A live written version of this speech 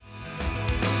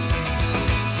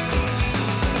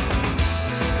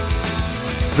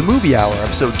The Movie Hour,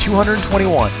 episode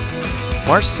 221,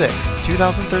 March 6th,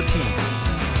 2013.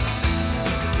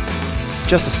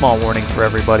 Just a small warning for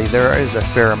everybody, there is a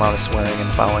fair amount of swearing in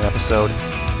the following episode,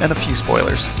 and a few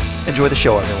spoilers. Enjoy the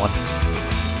show, everyone.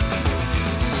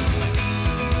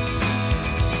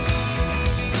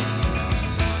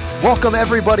 Welcome,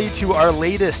 everybody, to our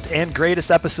latest and greatest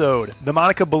episode, the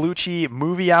Monica Bellucci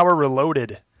Movie Hour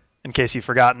Reloaded. In case you've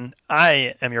forgotten,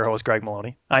 I am your host, Greg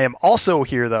Maloney. I am also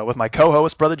here, though, with my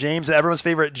co-host, Brother James, and everyone's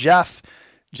favorite, Jeff.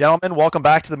 Gentlemen, welcome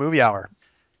back to the Movie Hour.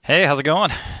 Hey, how's it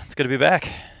going? It's good to be back.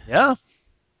 Yeah.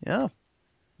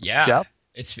 Jeff?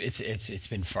 It's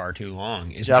been far too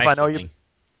long. Jeff, I know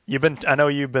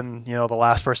you've been the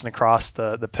last person to cross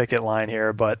the picket line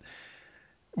here, but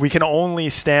we can only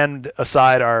stand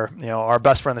aside our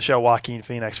best friend of the show, Joaquin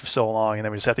Phoenix, for so long, and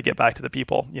then we just have to get back to the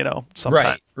people,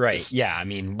 sometime. Right. Yeah, I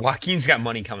mean, Joaquin's got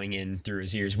money coming in through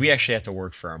his ears. We actually have to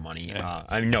work for our money. Yeah.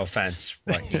 I mean, no offense,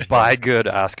 Joaquin. Buy good,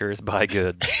 Oscars. Buy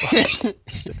good.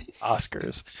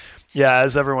 Oscars. Yeah,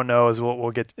 as everyone knows,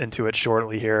 we'll get into it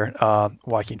shortly here.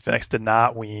 Joaquin Phoenix did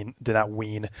not win.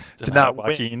 Joaquin.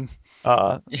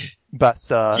 Best.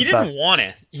 He didn't want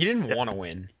it. He didn't want to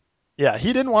win. Yeah,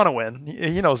 he didn't want to win.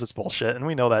 He knows it's bullshit, and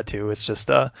we know that too. It's just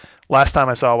last time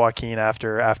I saw Joaquin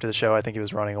after the show, I think he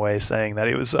was running away saying that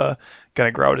he was going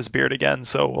to grow out his beard again.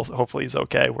 So hopefully he's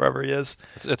okay wherever he is.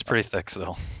 It's pretty thick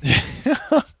still.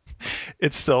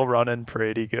 It's still running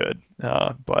pretty good.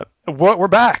 But we're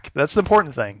back. That's the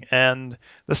important thing. And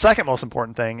the second most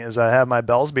important thing is I have my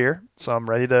Bell's beer, so I'm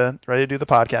ready to do the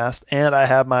podcast, and I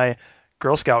have my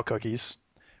Girl Scout cookies,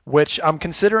 which I'm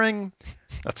considering.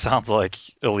 That sounds like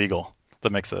illegal,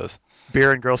 the mix is.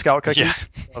 Beer and Girl Scout cookies?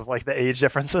 Yeah. Of like the age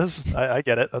differences? I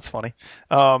get it. That's funny.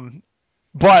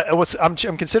 But I'm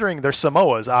considering they're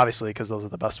Samoas, obviously, because those are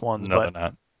the best ones. No, but they're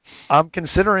not. I'm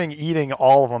considering eating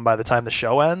all of them by the time the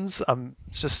show ends.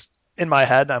 It's just in my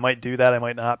head. I might do that. I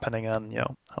might not, depending on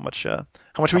how much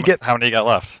we get. How many you got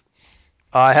left?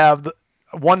 I have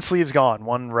one sleeve's gone,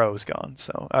 one row's gone,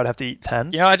 so I would have to eat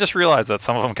 10. I just realized that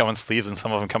some of them come in sleeves and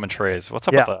some of them come in trays. What's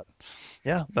up with that?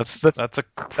 Yeah, that's that's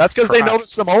because they know the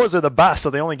Samoas are the best,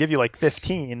 so they only give you like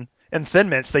 15. In Thin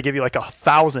Mints, they give you like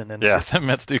 1,000. Yeah, Thin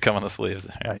Mints do come in the sleeves.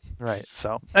 Yeah. Right.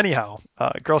 So anyhow,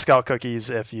 Girl Scout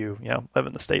cookies, if you live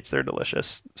in the States, they're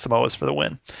delicious. Samoas for the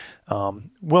win.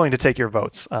 Willing to take your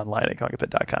votes on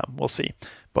lining.com. We'll see.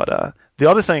 But the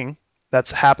other thing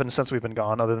that's happened since we've been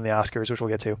gone, other than the Oscars, which we'll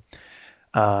get to,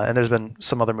 and there's been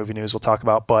some other movie news we'll talk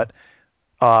about, but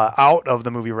out of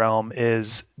the movie realm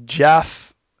is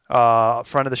Jeff,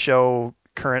 friend of the show,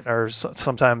 current or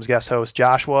sometimes guest host,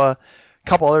 Joshua. A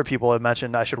couple other people have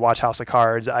mentioned I should watch House of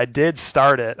Cards. I did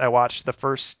start it. I watched the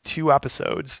first 2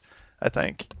 episodes, I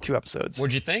think. 2 episodes.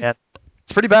 What'd you think? And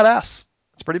it's pretty badass.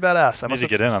 I need to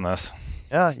get in on this.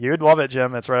 Yeah, you'd love it,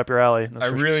 Jim. It's right up your alley. I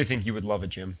really think you would love it,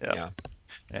 Jim. Yeah.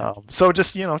 So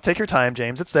just, take your time,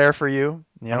 James. It's there for you.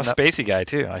 I'm a spacey guy,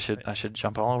 too. I should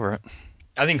jump all over it.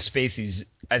 I think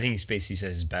Spacey says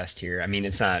his best here. I mean,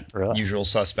 it's not usual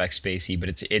suspect Spacey, but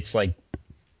it's like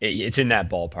it's in that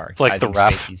ballpark. It's like the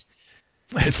ref.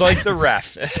 It's like the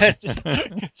ref.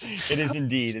 It is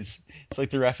indeed. It's like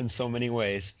the ref in so many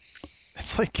ways.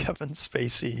 It's like Kevin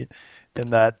Spacey in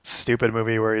that stupid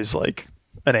movie where he's like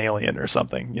an alien or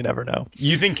something. You never know.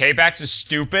 You think K-Pax is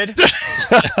stupid?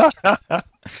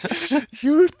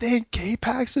 You think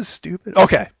K-Pax is stupid?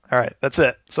 Okay. All right. That's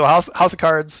it. So House of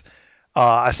Cards.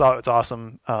 I saw it. It's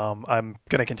awesome. I'm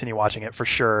going to continue watching it for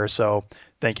sure. So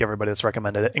thank you, everybody that's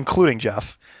recommended it, including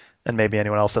Jeff and maybe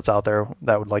anyone else that's out there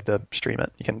that would like to stream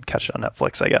it. You can catch it on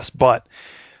Netflix, I guess. But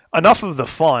enough of the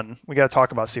fun. We got to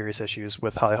talk about serious issues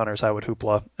with Holly Hunter's Highwood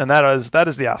Hoopla, and that is the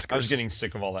Oscars. I was getting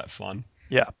sick of all that fun.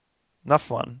 Yeah, enough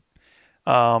fun.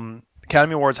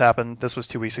 Academy Awards happened. This was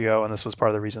 2 weeks ago, and this was part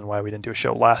of the reason why we didn't do a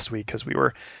show last week, because we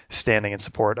were standing in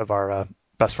support of our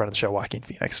best friend of the show, Joaquin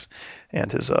Phoenix,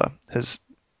 and his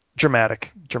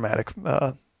dramatic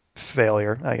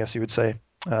failure, I guess you would say.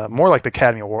 More like the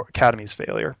Academy's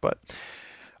failure, but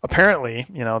apparently,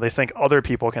 they think other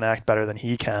people can act better than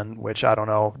he can, which I don't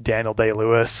know. Daniel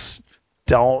Day-Lewis,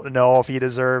 don't know if he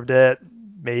deserved it.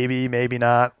 Maybe, maybe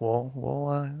not. We'll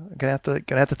gonna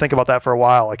have to think about that for a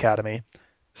while, Academy.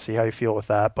 See how you feel with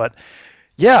that. But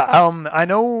yeah, I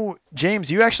know,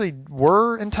 James, you actually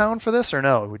were in town for this, or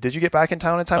no? Did you get back in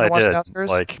town in time to watch the Oscars?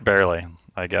 Like barely.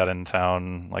 I got in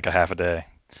town like a half a day.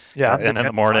 Yeah, and in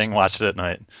the morning, watched it at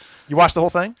night. You watched the whole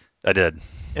thing? I did.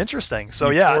 Interesting.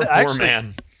 So poor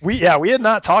man. We had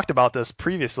not talked about this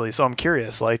previously, so I'm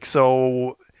curious.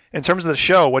 So in terms of the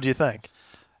show, what do you think?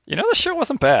 The show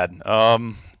wasn't bad.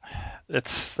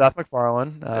 It's Seth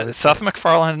MacFarlane. Seth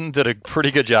MacFarlane did a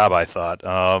pretty good job, I thought.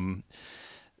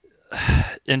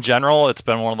 in general, it's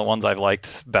been one of the ones I've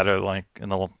liked better, like in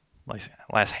the like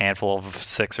last handful of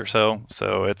six or so.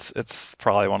 So it's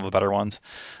probably one of the better ones.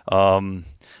 Um,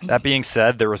 that being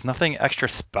said, there was nothing extra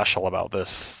special about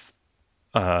this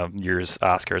year's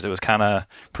Oscars. It was kind of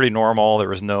pretty normal. There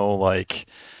was no like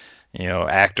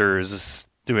actors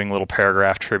doing little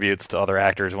paragraph tributes to other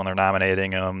actors when they're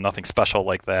nominating them. Nothing special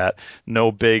like that.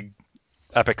 No big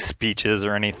epic speeches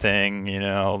or anything.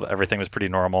 Everything was pretty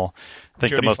normal. I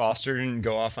think the Jodie most, Foster didn't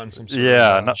go off on some sort of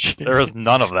yeah, no, there was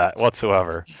none of that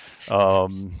whatsoever.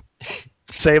 Um,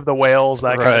 Save the whales,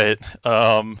 that kind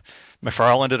of right.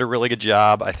 McFarlane did a really good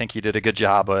job. I think he did a good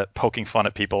job at poking fun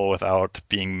at people without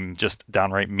being just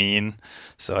downright mean.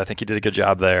 So I think he did a good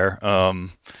job there.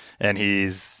 And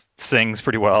he's sings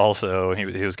pretty well, so he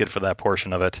was good for that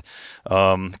portion of it.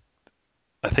 Um,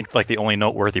 I think like the only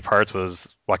noteworthy parts was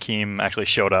Joaquin actually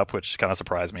showed up, which kind of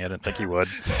surprised me. I didn't think he would.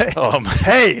 Hey, Um,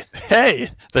 hey.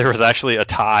 there was actually a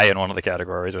tie in one of the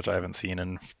categories, which I haven't seen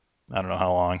in I don't know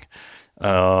how long.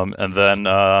 And then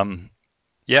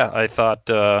yeah, I thought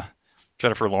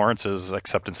Jennifer Lawrence's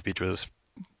acceptance speech was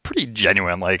pretty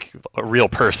genuine, like a real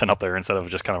person up there instead of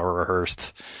just kind of a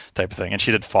rehearsed type of thing. And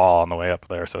she did fall on the way up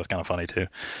there, so it's kind of funny too.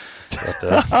 But So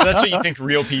that's what you think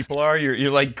real people are? You're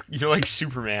like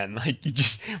Superman. Like you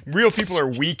just real people are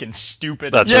weak and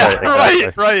stupid. that's Yeah, right,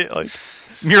 exactly. right. Like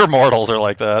Mere mortals are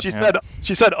like that. she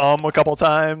said a couple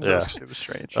times. Yeah. It was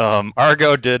strange.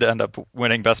 Argo did end up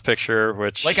winning Best Picture, Like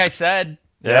which I said,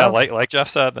 yeah, Yeah. like Jeff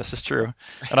said, this is true.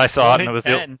 And I saw it, one and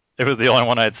in 10. it was the only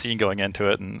one I had seen going into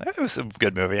it, and it was a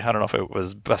good movie. I don't know if it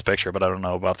was Best Picture, but I don't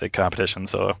know about the competition,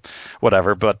 so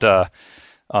whatever. But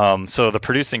so the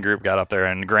producing group got up there,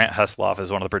 and Grant Heslov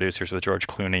is one of the producers with George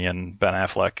Clooney and Ben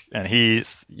Affleck, and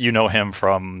you know him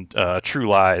from True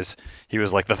Lies. He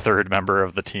was like the third member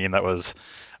of the team that was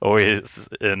always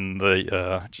in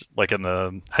the like in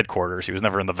the headquarters. He was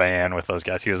never in the van with those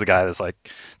guys. He was the guy that's like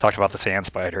talked about the sand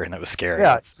spider, and it was scary.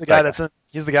 Yeah, Like that guy.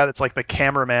 he's the guy that's like the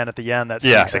cameraman at the end that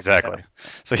Yeah, sneaks in. Yeah. exactly.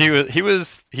 So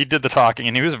he did the talking,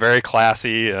 and he was very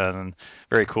classy and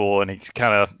very cool, and he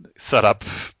kind of set up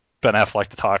Ben Affleck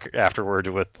to talk afterward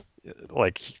with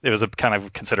like it was a kind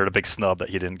of considered a big snub that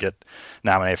he didn't get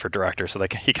nominated for director. So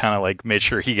like he kind of like made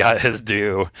sure he got his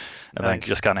due, and then Nice.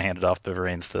 just kind of handed off the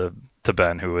reins to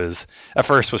Ben, who was at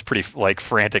first was pretty like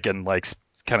frantic and like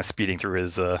kind of speeding through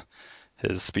his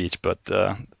speech, but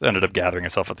ended up gathering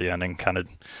himself at the end and kind of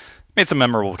made some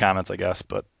memorable comments, I guess.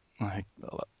 But like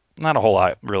not a whole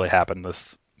lot really happened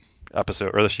this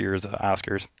episode or this year's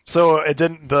Oscars. So it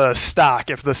didn't the stock.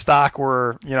 If the stock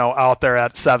were out there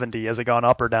at 70, has it gone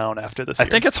up or down after this I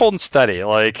year? think it's holding steady.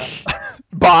 Like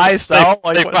Buy, sell.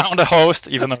 they found a host,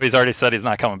 even though he's already said he's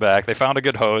not coming back. They found a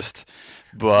good host,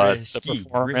 but the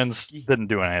performance Risky. didn't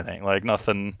do anything. Like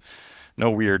nothing,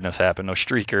 no weirdness happened. No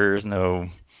streakers, no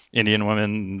Indian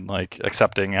women like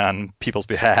accepting on people's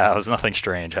behalves. Nothing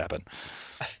strange happened.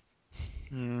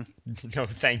 Hmm, No,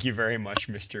 thank you very much,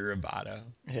 Mr. Roboto.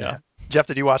 yeah. Jeff,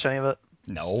 did you watch any of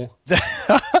No.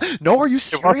 it? No, are you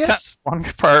serious? One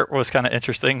part was kind of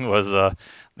interesting was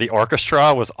the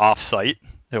orchestra was off site.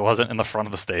 It wasn't in the front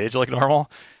of the stage like normal.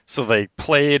 So they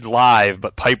played live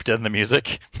but piped in the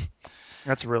music.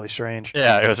 That's really strange.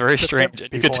 Yeah, it was very To put strange.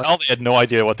 And you could people in. tell they had no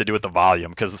idea what to do with the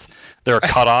volume because their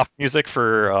cutoff music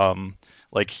for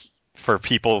like for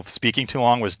people speaking too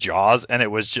long was Jaws, and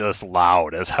it was just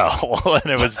loud as hell.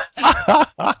 And it was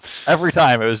every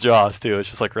time it was Jaws too. It's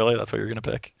just like, really, that's what you're gonna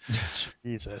pick?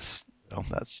 Jesus, So,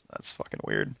 that's fucking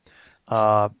weird.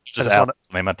 I just just want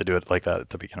asked. They meant to do it like that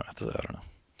to begin with. So I don't know.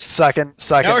 second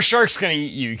Now a shark's gonna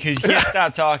eat you because you can't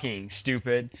stop talking,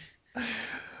 stupid.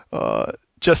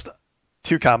 just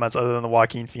two comments other than the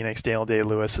Joaquin Phoenix Daniel Day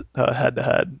Lewis head to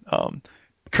head.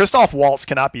 Christoph Waltz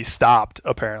cannot be stopped.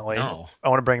 Apparently, No. I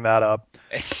want to bring that up.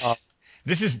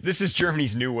 This is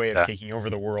Germany's new way of Yeah. taking over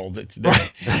the world.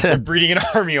 They're breeding an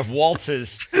army of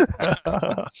waltzes.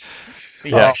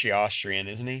 He's Yeah. actually Austrian,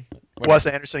 isn't he? Wes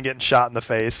Anderson getting shot in the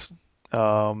face,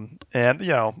 and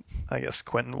I guess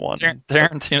Quentin won.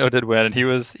 Tarantino did win, and he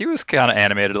was kind of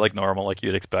animated like normal, like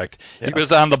you'd expect. Yeah. He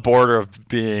was on the border of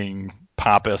being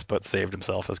pompous, but saved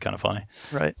himself. It was kind of funny.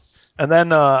 Right. And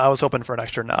then I was hoping for an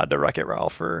extra nod to Wreck-It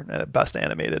Ralph for best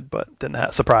animated, but didn't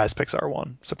have. Surprise, Pixar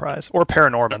won. Surprise. Or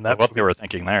Paranorman. That What they were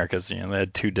thinking there, because they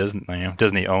had two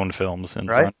Disney owned films in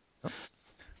right. front.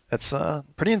 It's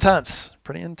pretty intense.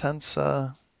 Pretty intense.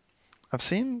 I've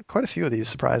seen quite a few of these,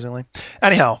 surprisingly.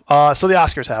 Anyhow, so the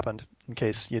Oscars happened. In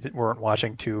case you weren't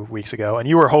watching 2 weeks ago, and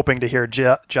you were hoping to hear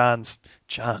John's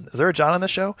John. Is there a John on the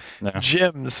show? No.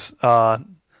 Jim's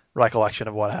recollection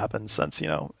of what happened, since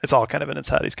it's all kind of in his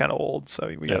head. He's kind of old, so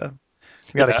we gotta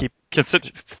keep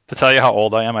To tell you how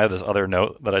old I am, I have this other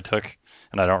note that I took,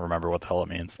 and I don't remember what the hell it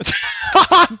means.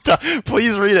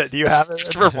 Please read it. Do you have it?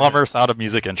 Christopher Plummer Sound of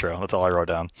Music intro. That's all I wrote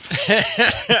down.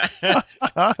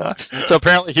 So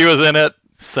apparently he was in it,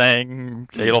 sang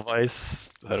Edelweiss.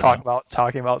 I don't know.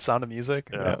 Talking about Sound of Music.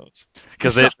 Yeah.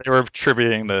 Because they were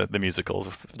tributing the musicals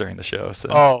during the show. So.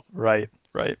 Oh, right.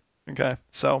 Okay.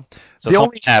 So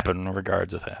something happened in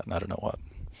regards to that, and I don't know what.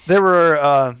 There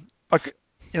were,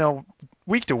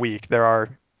 week to week, there are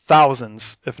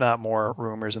thousands, if not more,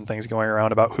 rumors and things going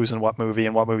around about who's in what movie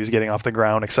and what movie's getting off the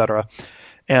ground, etc.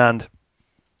 And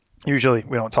usually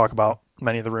we don't talk about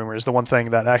many of the rumors. The one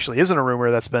thing that actually isn't a rumor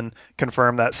that's been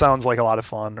confirmed that sounds like a lot of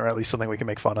fun, or at least something we can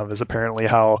make fun of, is apparently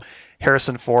how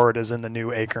Harrison Ford is in the new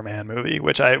Anchorman movie,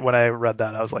 which when I read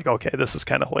that, I was like, okay, this is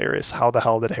kind of hilarious. How the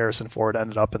hell did Harrison Ford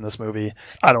ended up in this movie?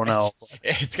 I don't know.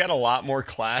 It's got a lot more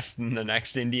class than the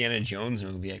next Indiana Jones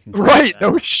movie, I can tell you that.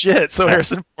 No shit. So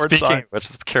Harrison Ford. Speaking of which,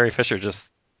 Carrie Fisher just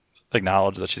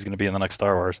acknowledged that she's going to be in the next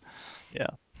Star Wars. Yeah.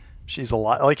 She's a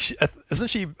lot like isn't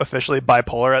she officially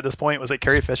bipolar at this point? Was it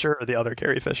Carrie Fisher or the other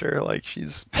Carrie Fisher? Like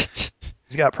she's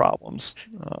got problems.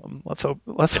 Let's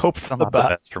hope for the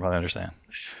best. From what I understand.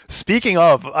 Speaking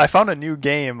of, I found a new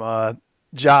game.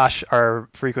 Josh, our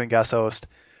frequent guest host,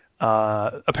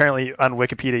 apparently on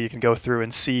Wikipedia you can go through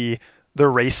and see the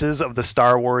races of the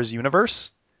Star Wars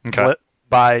universe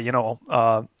by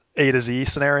A to Z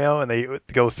scenario, and they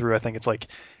go through. I think it's like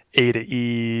A to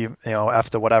E, F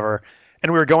to whatever.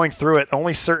 And we were going through it.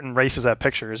 Only certain races have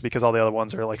pictures because all the other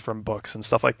ones are like from books and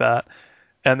stuff like that.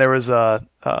 And there was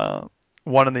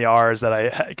one in the R's that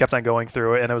I kept on going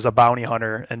through, and it was a bounty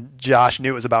hunter. And Josh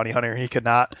knew it was a bounty hunter. He could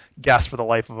not guess for the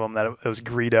life of him that it was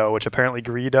Greedo, which apparently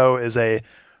Greedo is a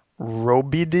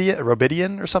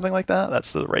Robidian or something like that.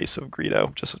 That's the race of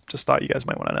Greedo. Just thought you guys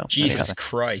might want to know. Jesus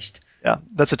Christ. Yeah,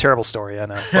 that's a terrible story, I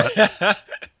know. But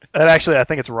and actually, I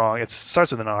think it's wrong. It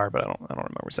starts with an R, but I don't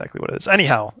remember exactly what it is.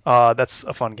 Anyhow, that's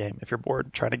a fun game if you're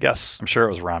bored trying to guess. I'm sure it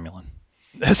was Romulan.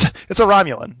 It's a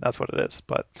Romulan. That's what it is.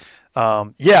 But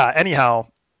yeah. Anyhow,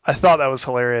 I thought that was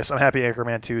hilarious. I'm happy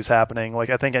Anchorman 2 is happening. Like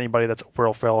I think anybody that's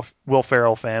a Will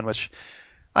Ferrell fan, which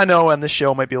I know on this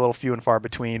show might be a little few and far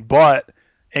between, but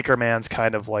Anchorman's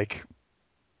kind of like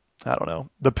I don't know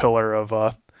the pillar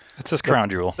of. It's his crown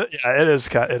jewel. Yeah, it is.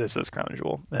 It is his crown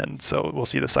jewel, and so we'll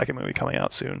see the second movie coming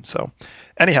out soon. So,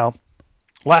 anyhow,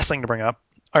 last thing to bring up: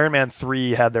 Iron Man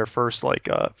 3 had their first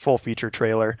full feature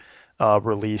trailer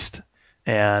released,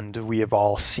 and we have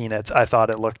all seen it. I thought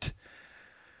it looked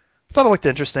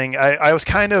interesting. I was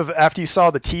kind of after you saw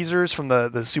the teasers from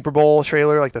the Super Bowl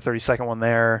trailer, like the 30-second one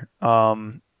there.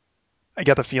 I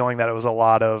get the feeling that it was a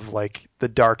lot of like the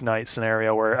Dark Knight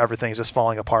scenario where everything's just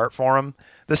falling apart for him.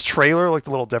 This trailer looked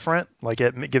a little different. Like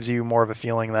it gives you more of a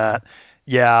feeling that,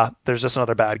 yeah, there's just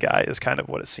another bad guy is kind of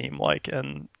what it seemed like.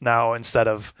 And now instead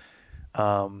of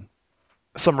some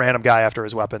random guy after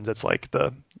his weapons, it's like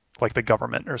the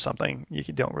government or something. You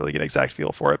don't really get an exact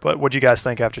feel for it. But what do you guys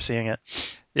think after seeing it?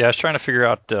 Yeah, I was trying to figure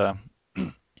out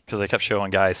because they kept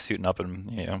showing guys suiting up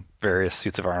in various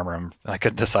suits of armor, and I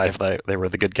couldn't decide if they were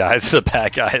the good guys or the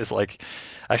bad guys. Like,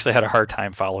 I actually had a hard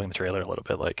time following the trailer a little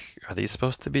bit. Like, are these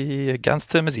supposed to be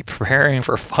against him? Is he preparing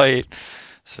for a fight?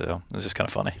 So it was just kind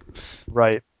of funny.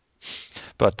 Right.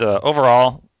 But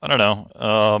overall, I don't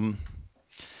know.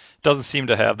 Doesn't seem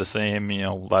to have the same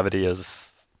levity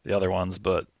as the other ones,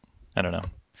 but I don't know.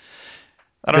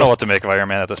 I don't know what to make of Iron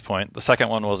Man at this point. The second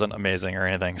one wasn't amazing or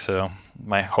anything, so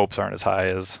my hopes aren't as high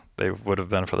as they would have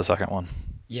been for the second one.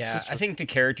 Yeah, I think the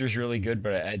character's really good,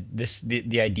 but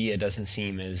the idea doesn't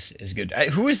seem as good.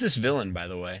 Who is this villain, by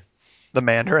the way? The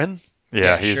Mandarin?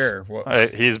 Yeah,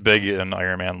 he's big in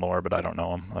Iron Man lore, but I don't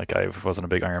know him. Like, I wasn't a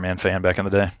big Iron Man fan back in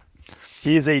the day.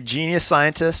 He is a genius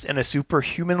scientist and a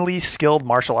superhumanly skilled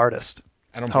martial artist.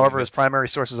 However, his primary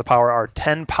sources of power are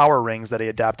 10 power rings that he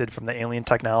adapted from the alien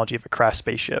technology of a crashed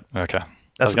spaceship. Okay.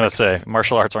 I was going to say,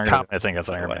 martial arts aren't going to do anything as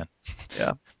Iron Man.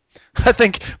 Yeah. I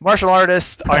think martial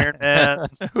artist, Iron Man.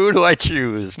 Who do I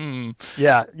choose?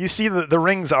 Yeah, you see the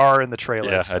rings are in the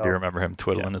trailer. Yeah, so. I do remember him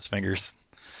twiddling his fingers.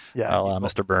 Yeah.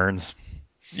 Mr. Burns.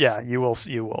 Yeah, you will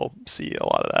see a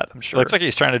lot of that, I'm sure. It looks like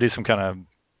he's trying to do some kind of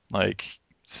like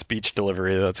speech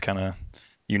delivery that's kind of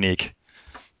unique.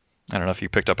 I don't know if you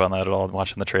picked up on that at all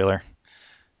watching the trailer.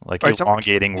 Like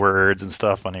elongating words and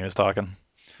stuff when he was talking.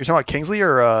 You're talking about Kingsley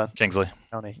or Kingsley?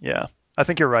 County. Yeah, I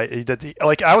think you're right. He did.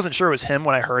 I wasn't sure it was him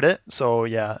when I heard it, so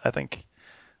yeah, I think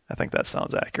that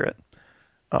sounds accurate.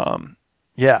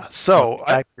 Yeah. So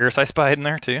Guy Pearce I spied in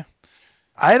there too.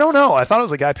 I don't know. I thought it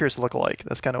was a Guy Pearce lookalike.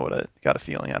 That's kind of what I got a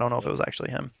feeling. I don't know if it was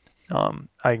actually him.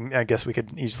 I guess we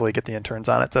could easily get the interns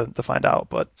on it to find out,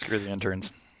 but screw the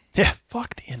interns. Yeah,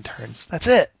 fuck the interns. That's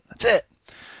it. That's it.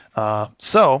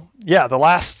 So yeah,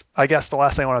 I guess the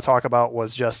last thing I want to talk about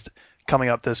was just coming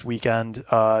up this weekend,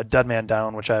 Dead Man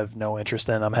Down, which I have no interest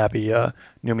in. I'm happy Numi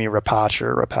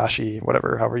Rapashi,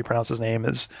 whatever, however you pronounce his name,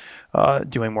 is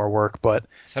doing more work. But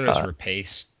I thought it was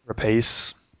Rapace.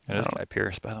 Rapace, It is Guy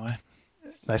Pearce, by the way.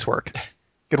 nice work,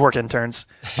 good work, interns.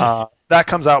 That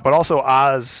comes out, but also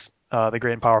Oz, the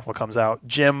Great and Powerful comes out.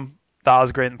 Jim, the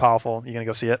Oz Great and Powerful, you gonna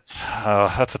go see it?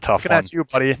 That's a tough Looking one. at you,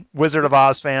 buddy, Wizard of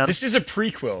Oz fan. This is a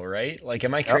prequel, right? Like,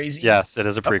 am I Yep. crazy? Yes, it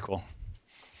is a Yep. prequel.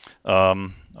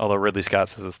 Although Ridley Scott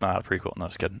says it's not a prequel. No,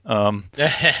 just kidding.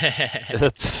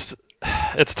 It's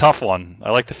a tough one.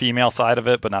 I like the female side of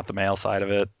it, but not the male side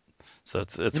of it. So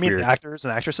it's You mean the weird. actors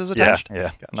and actresses Yeah, attached?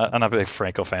 yeah. Gotcha. I'm not a big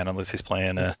Franco fan unless he's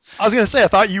playing. I was gonna say I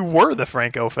thought you were the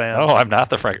Franco fan. No, I'm not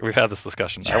the Franco. We've had this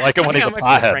discussion. I like him I when think he's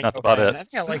I a might be a pothead. That's Franco about fan. it. I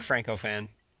think I like Franco fan.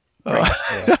 Uh,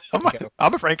 Yeah,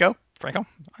 I'm a Franco. Franco.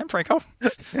 I'm Franco.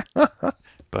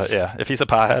 But yeah, if he's a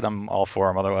pothead, I'm all for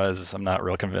him. Otherwise, I'm not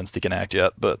real convinced he can act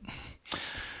yet. But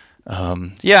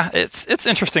yeah, it's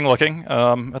interesting looking.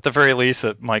 At the very least,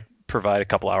 it might provide a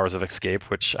couple hours of escape,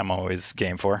 which I'm always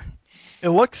game for. It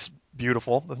looks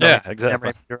beautiful. Yeah, Another Sam exactly.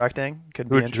 Raimi directing could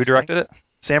Who be who interesting. directed it?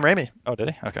 Sam Raimi. Oh, did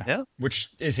he? Okay. Yeah. Which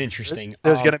is interesting.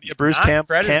 There's gonna be a Bruce Not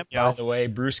credited, by cameo. the way,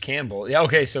 Bruce Campbell. Yeah,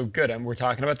 okay, so good. We're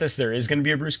talking about this. There is going to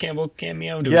be a Bruce Campbell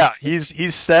cameo. Yeah,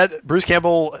 he's said Bruce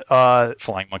Campbell.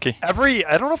 Flying Monkey. I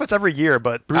don't know if it's every year,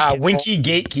 but Bruce Campbell. Winky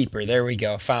Gatekeeper. There we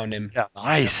go. Found him. Yeah.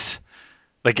 Nice.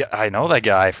 Like I know that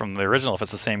guy from the original. If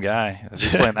it's the same guy, if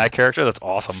he's playing that character, that's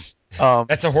awesome.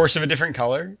 That's a horse of a different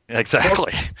color.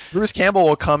 Exactly. Bruce Campbell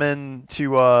will come in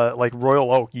to like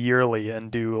Royal Oak yearly and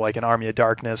do like an Army of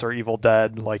Darkness or Evil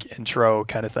Dead like intro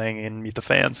kind of thing and meet the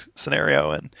fans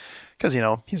scenario, and because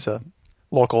he's a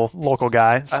local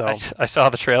guy. So I saw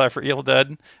the trailer for Evil Dead,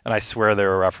 and I swear they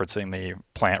were referencing the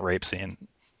plant rape scene.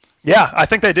 yeah, I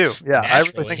think they do. Yeah, Naturally. I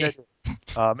really think they do.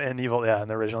 And in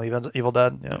the original Evil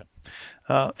Dead.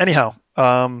 Yeah. Anyhow,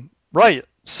 right.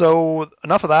 So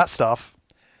enough of that stuff.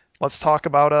 Let's talk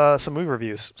about some movie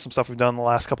reviews, some stuff we've done the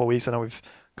last couple of weeks. I know we've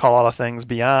caught a lot of things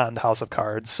beyond House of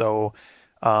Cards. So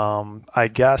I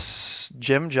guess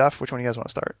Jim, Jeff, which one do you guys want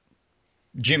to start?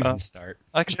 Jim can start.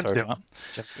 I can Jim's start. doing it.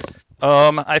 Jim's doing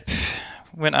it. I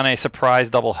went on a surprise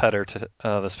doubleheader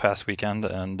this past weekend,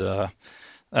 and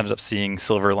ended up seeing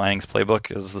Silver Linings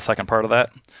Playbook as the second part of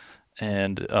that.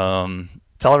 And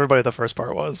Tell everybody what the first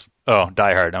part was. Die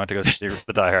Hard. I went to go see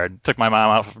the Die Hard. Took my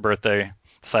mom out for her birthday.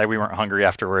 Decided we weren't hungry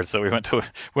afterwards, so we went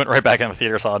right back in the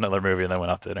theater, saw another movie, and then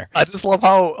went out to dinner. I just love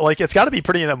how it's got to be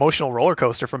pretty an emotional roller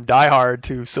coaster from Die Hard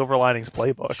to Silver Linings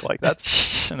Playbook. Like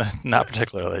that's not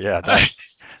particularly. Yeah,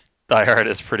 Die Hard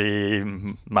is pretty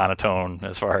monotone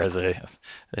as far as a.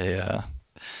 Do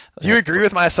you agree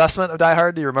with my assessment of Die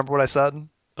Hard? Do you remember what I said?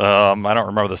 I don't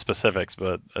remember the specifics,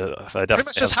 but I definitely pretty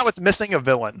much just how it's missing a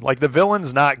villain. Like the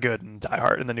villain's not good in Die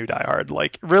Hard, in the new Die Hard.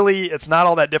 Like really, it's not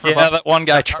all that different. Yeah, that one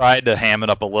guy tried to ham it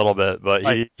up a little bit, but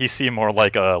right. he seemed more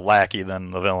like a lackey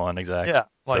than the villain. Exactly. Yeah,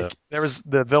 like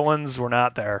the villains were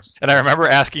not there. And I remember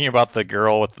asking you about the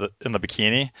girl in the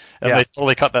bikini, and they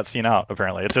totally cut that scene out.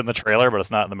 Apparently, it's in the trailer, but it's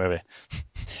not in the movie.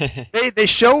 They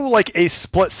show like a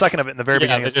split second of it in the very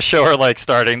beginning. They just show her like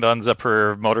starting to unzip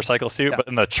her motorcycle suit, but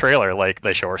in the trailer, like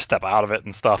they show her step out of it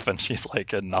and stuff, and she's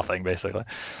like in nothing basically.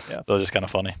 Yeah. So it's just kind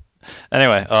of funny.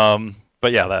 Anyway,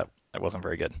 but yeah, that wasn't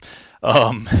very good.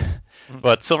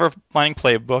 But Silver Lining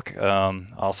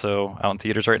Playbook, also out in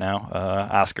theaters right now,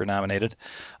 Oscar nominated.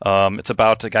 It's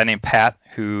about a guy named Pat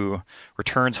who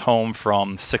returns home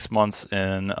from 6 months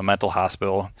in a mental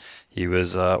hospital. He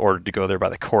was ordered to go there by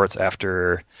the courts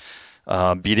after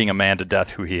beating a man to death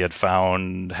who he had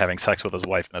found having sex with his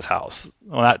wife in his house.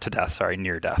 Well, not to death, sorry,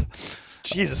 near death.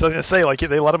 Jesus, I was gonna say, like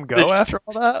they let him go after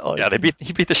all that. Like... Yeah,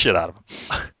 he beat the shit out of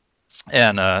him,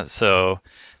 and so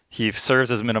he serves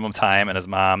his minimum time, and his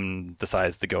mom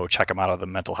decides to go check him out of the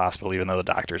mental hospital, even though the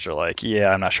doctors are like, "Yeah,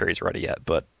 I'm not sure he's ready yet,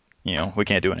 but we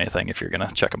can't do anything if you're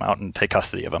gonna check him out and take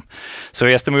custody of him." So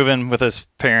he has to move in with his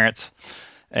parents.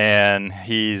 And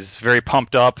he's very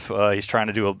pumped up. He's trying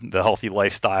to do the healthy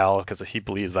lifestyle because he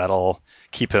believes that'll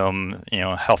keep him,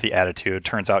 healthy attitude.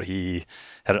 Turns out he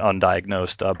had an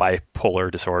undiagnosed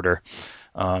bipolar disorder.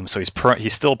 So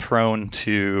he's still prone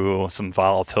to some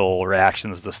volatile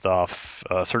reactions to stuff.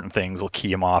 Certain things will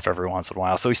key him off every once in a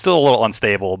while. So he's still a little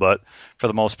unstable, but for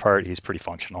the most part, he's pretty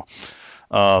functional.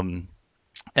 And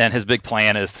his big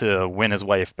plan is to win his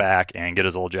wife back and get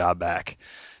his old job back.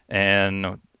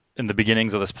 And in the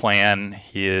beginnings of this plan,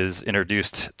 he is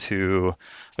introduced to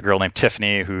a girl named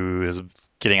Tiffany who is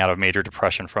getting out of major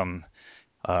depression from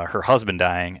her husband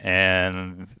dying,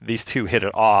 and these two hit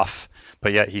it off.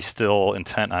 but yet he's still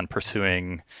intent on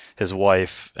pursuing his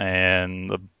wife,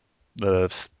 and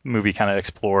the movie kind of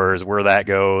explores where that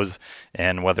goes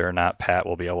and whether or not Pat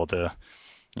will be able to,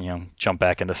 jump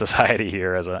back into society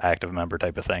here as an active member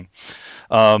type of thing.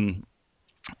 Um,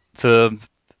 the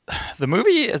the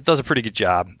movie does a pretty good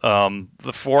job.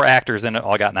 The 4 actors in it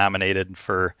all got nominated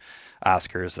for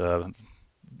Oscars.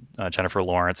 Jennifer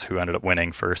Lawrence, who ended up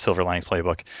winning for Silver Linings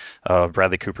Playbook.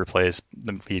 Bradley Cooper plays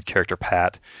the lead character,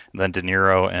 Pat. And then De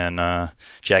Niro and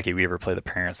Jackie Weaver play the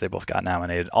parents. They both got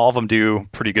nominated. All of them do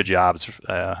pretty good jobs.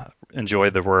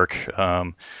 Enjoyed the work.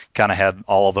 Kind of had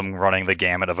all of them running the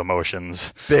gamut of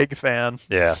emotions. Big fan.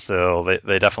 Yeah, so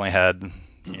they definitely had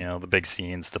the big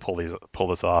scenes to pull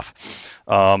this off.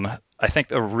 I think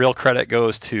the real credit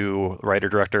goes to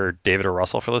writer-director David O.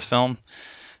 Russell for this film.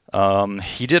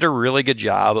 He did a really good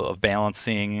job of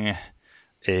balancing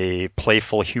a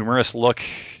playful, humorous look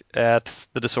at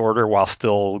the disorder while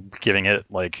still giving it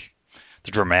like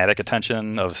the dramatic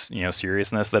attention of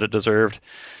seriousness that it deserved.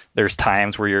 There's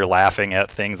times where you're laughing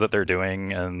at things that they're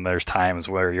doing, and there's times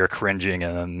where you're cringing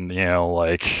and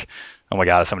like, oh my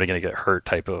god, is somebody going to get hurt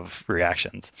type of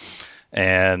reactions.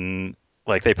 And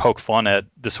like they poke fun at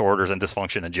disorders and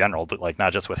dysfunction in general, but like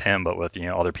not just with him, but with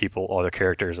other people, other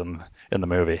characters in the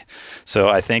movie. So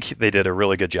I think they did a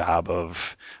really good job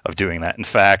of doing that. In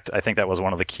fact, I think that was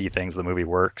one of the key things the movie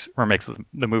works or makes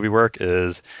the movie work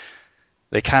is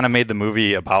they kind of made the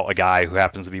movie about a guy who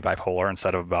happens to be bipolar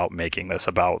instead of about making this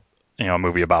about a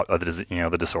movie about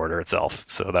the disorder itself.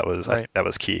 So that was I think that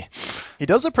was key. He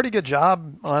does a pretty good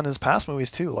job on his past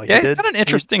movies too. Like he's got an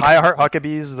interesting I Heart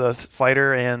Huckabees, The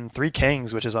Fighter, and Three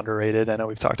Kings, which is underrated. I know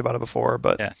we've talked about it before,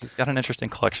 but yeah, he's got an interesting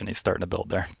collection he's starting to build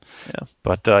there. Yeah,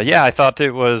 but I thought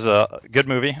it was a good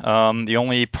movie. The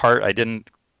only part I didn't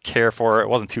care for, it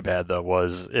wasn't too bad though,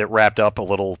 was it wrapped up a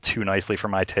little too nicely for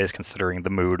my taste considering the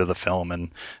mood of the film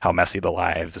and how messy the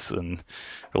lives and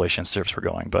relationships were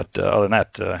going. But other than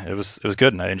that, it was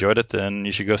good and I enjoyed it, and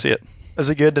you should go see it. Is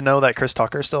it good to know that Chris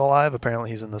Tucker's still alive?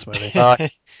 Apparently he's in this movie.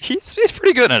 He's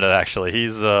pretty good in it actually.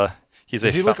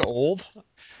 Does he look old?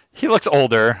 He looks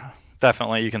older.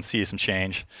 Definitely, you can see some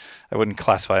change. I wouldn't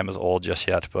classify him as old just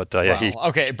yet, but yeah.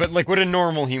 Okay, but like, what a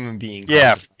normal human being.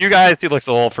 Yeah, you guys, he looks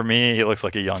old. For me, he looks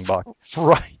like a young buck.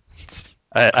 Right.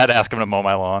 I'd ask him to mow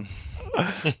my lawn.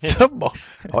 How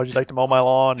would you like to mow my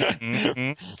lawn?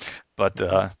 Mm-hmm. But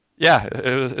yeah,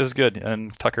 it was good.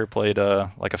 And Tucker played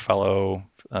like a fellow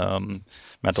mental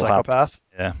psychopath.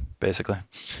 Yeah, basically.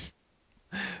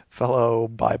 Fellow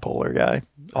bipolar guy.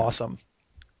 Awesome.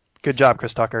 Good job,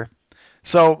 Chris Tucker.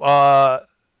 So,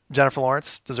 Jennifer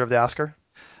Lawrence deserved the Oscar?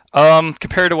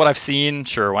 Compared to what I've seen,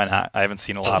 sure, why not? I haven't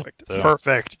seen a lot of it. So.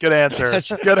 Perfect. Good answer.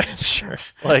 Good answer.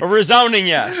 Like, a resounding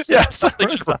yes. Yes.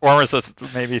 Performance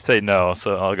maybe say no,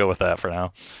 so I'll go with that for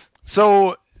now.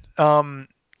 So,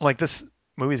 like this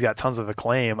movie's got tons of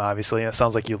acclaim, obviously, and it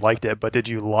sounds like you liked it, but did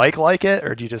you like it, or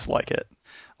did you just like it?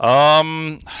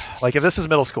 Like if this is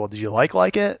middle school, did you like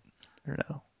it, or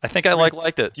no? I think I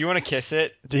liked it. Do you want to kiss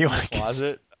it? Do you want to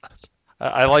closet?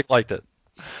 I liked it.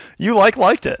 You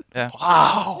liked it? Yeah.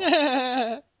 Wow.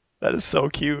 That is so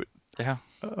cute. Yeah.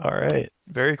 All right.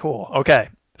 Very cool. Okay.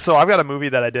 So I've got a movie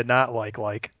that I did not like.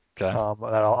 Okay. That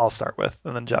I'll start with,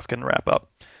 and then Jeff can wrap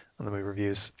up on the movie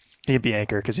reviews. He can be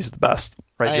anchor because he's the best,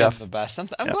 right, Jeff? I am the best.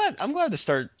 I'm glad to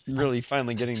start really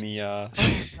finally getting the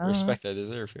respect I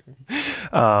deserve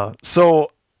here.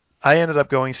 So I ended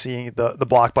up seeing the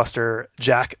blockbuster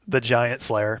Jack the Giant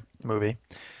Slayer movie.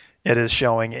 It is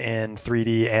showing in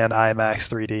 3D and IMAX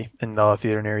 3D in the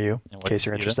theater near you, in case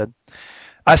you're interested.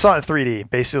 I saw it in 3D,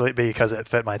 basically because it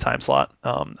fit my time slot.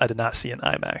 I did not see an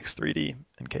IMAX 3D,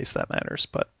 in case that matters.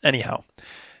 But anyhow,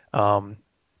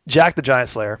 Jack the Giant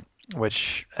Slayer,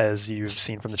 which, as you've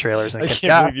seen from the trailers, and I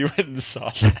can't believe you went and saw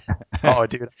that. Oh,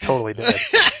 dude, I totally did.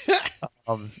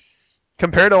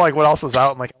 Compared to like what else was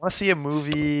out, I'm like, I want to see a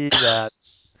movie that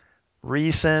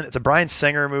recent. It's a Bryan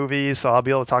Singer movie, so I'll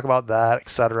be able to talk about that,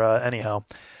 etc. Anyhow,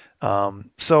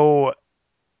 so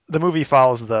the movie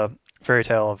follows the fairy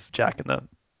tale of Jack and the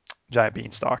Giant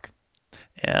Beanstalk,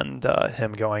 and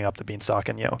him going up the beanstalk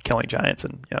and killing giants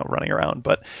and running around.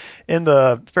 But in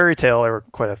the fairy tale, there were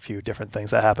quite a few different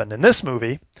things that happened. In this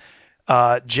movie,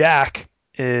 Jack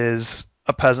is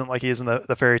a peasant like he is in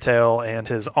the fairy tale, and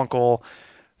his uncle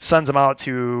sends him out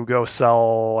to go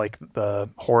sell like the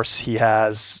horse he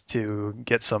has to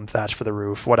get some thatch for the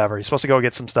roof, whatever. He's supposed to go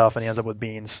get some stuff, and he ends up with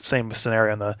beans. Same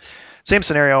scenario,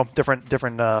 different.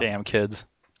 Damn kids.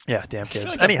 Yeah, damn kids. I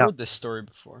feel like Anyhow, I've heard this story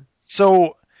before.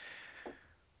 So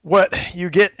what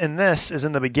you get in this is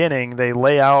in the beginning they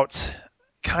lay out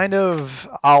kind of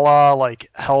a la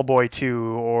like Hellboy 2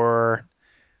 or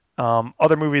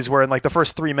other movies where in like the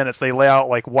first 3 minutes they lay out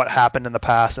like what happened in the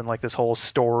past and like this whole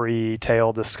story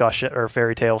tale discussion or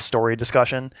fairy tale story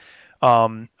discussion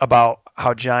about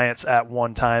how giants at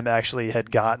one time actually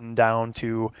had gotten down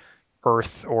to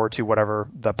Earth or to whatever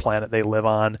the planet they live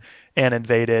on and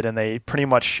invaded, and they pretty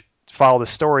much follow the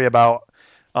story about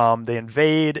they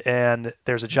invade and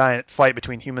there's a giant fight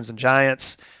between humans and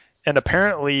giants. And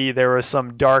apparently there was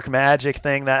some dark magic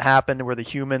thing that happened where the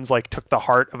humans like took the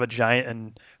heart of a giant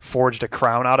and forged a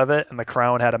crown out of it, and the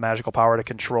crown had a magical power to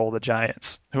control the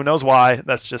giants. Who knows why?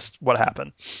 That's just what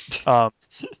happened. Um,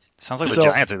 Sounds like the so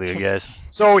Giants are the good guys.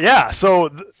 so yeah, so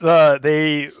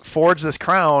they forge this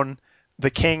crown. The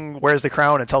king wears the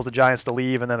crown and tells the giants to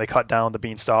leave, and then they cut down the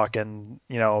beanstalk, and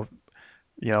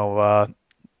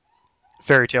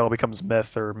fairy tale becomes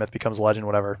myth, or myth becomes legend,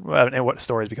 whatever. And what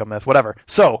stories become myth, whatever.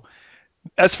 So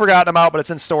it's forgotten about, but it's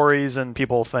in stories, and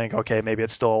people think, okay, maybe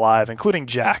it's still alive, including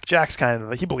Jack. Jack's kind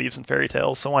of he believes in fairy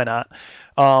tales, so why not?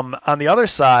 On the other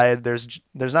side, there's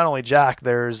not only Jack,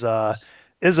 there's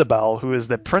Isabel, who is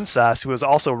the princess, who is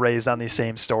also raised on these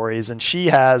same stories, and she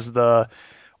has the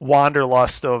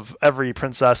wanderlust of every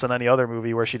princess in any other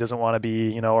movie where she doesn't want to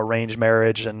be, arranged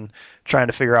marriage and trying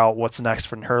to figure out what's next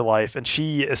for her life. And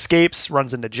she escapes,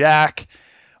 runs into Jack.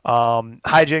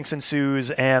 Hijinks ensues,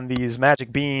 and these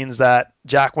magic beans that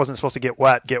Jack wasn't supposed to get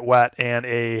wet, and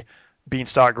a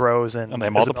beanstalk grows, and they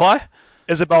multiply.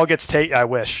 Isabel gets taken. I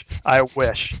wish.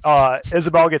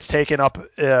 Isabel gets taken up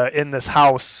in this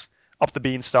house up the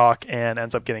beanstalk and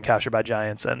ends up getting captured by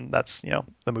giants, and that's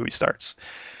the movie starts.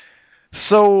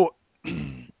 So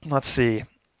let's see.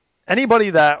 Anybody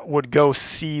that would go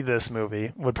see this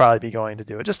movie would probably be going to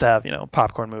do it just to have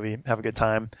popcorn movie, have a good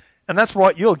time, and that's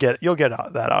what you'll get. You'll get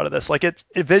that out of this. Like it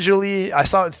visually, I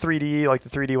saw it in 3D. Like the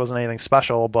 3D wasn't anything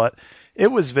special, but it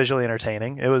was visually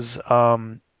entertaining. It was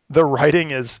the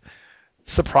writing is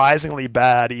surprisingly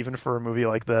bad even for a movie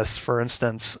like this. For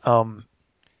instance,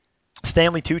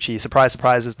 Stanley Tucci, surprise,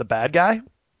 surprise, is the bad guy. I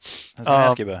was going to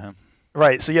ask you about him.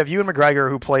 Right. So you have Ewan McGregor,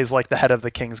 who plays like the head of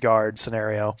the King's Guard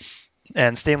scenario,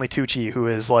 and Stanley Tucci, who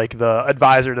is like the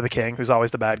advisor to the king, who's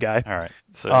always the bad guy. All right.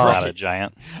 So it's not a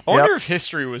giant. I wonder if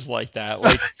history was like that.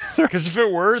 Like, because if it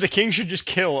were, the king should just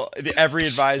kill every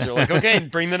advisor. Like, okay,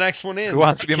 bring the next one in. Who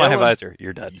wants to be my advisor?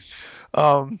 You're dead.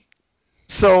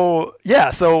 So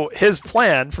his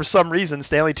plan, for some reason,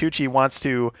 Stanley Tucci wants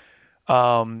to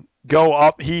go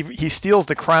up. He steals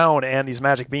the crown and these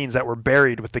magic beans that were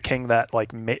buried with the king that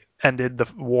like ended the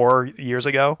war years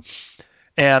ago.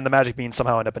 And the magic beans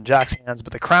somehow end up in Jack's hands,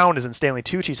 but the crown is in Stanley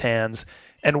Tucci's hands.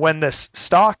 And when this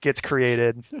stock gets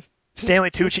created,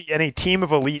 Stanley Tucci and a team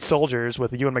of elite soldiers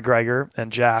with Ewan McGregor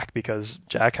and Jack, because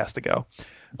Jack has to go.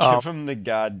 Give him the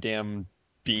goddamn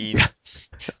beans.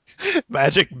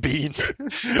 Magic beans.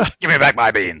 Give me back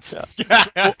my beans.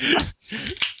 Yeah.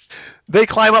 They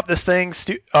climb up this thing.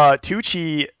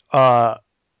 Tucci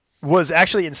was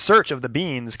actually in search of the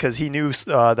beans because he knew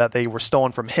that they were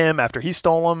stolen from him after he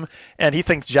stole them, and he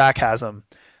thinks Jack has them.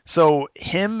 So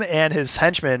him and his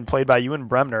henchman, played by Ewan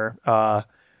Bremner,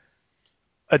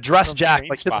 address Jack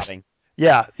like spotting.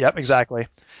 Yeah, yep, exactly.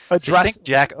 So you think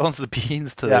Jack owns the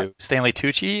beans to Stanley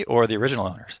Tucci or the original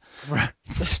owners?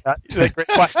 Great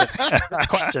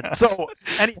question. So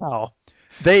anyhow,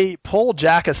 they pull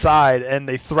Jack aside and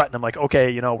they threaten him like,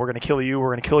 okay, we're going to kill you.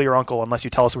 We're going to kill your uncle unless you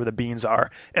tell us where the beans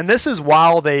are. And this is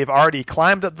while they've already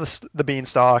climbed up the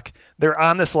beanstalk. They're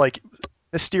on this like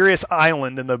mysterious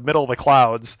island in the middle of the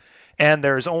clouds, and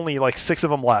there's only like 6 of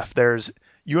them left. There's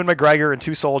Ewan McGregor and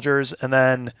 2 soldiers, and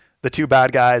then the 2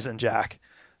 bad guys and Jack.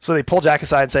 So they pull Jack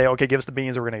aside and say, okay, give us the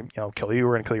beans. We're going to kill you.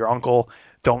 We're going to kill your uncle.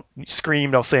 Don't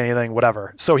scream. Don't say anything,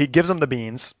 whatever. So he gives them the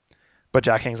beans, but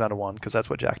Jack hangs on to one because that's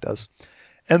what Jack does.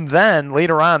 And then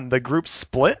later on, the group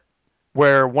split,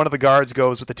 where one of the guards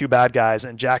goes with the 2 bad guys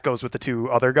and Jack goes with the 2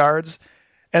 other guards.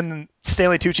 And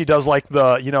Stanley Tucci does like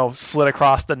the, slit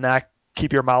across the neck,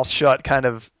 keep your mouth shut kind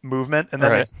of movement, and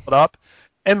then they split up.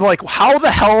 And like, how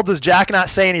the hell does Jack not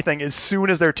say anything as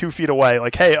soon as they're 2 feet away?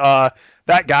 Like, hey,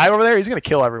 that guy over there, he's going to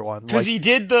kill everyone. Because he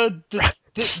did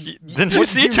Didn't you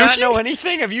see do you not know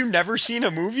anything? Have you never seen a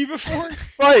movie before?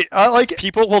 Right.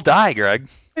 People will die, Greg.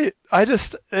 It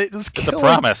was It's a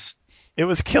promise. It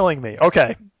was killing me.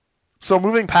 Okay. So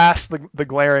moving past the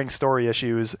glaring story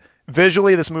issues,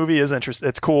 visually this movie is interesting.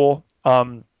 It's cool.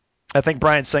 I think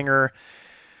Bryan Singer,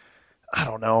 I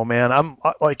don't know, man.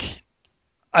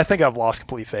 I think I've lost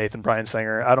complete faith in Bryan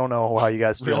Singer. I don't know how you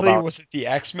guys feel about it. Was it the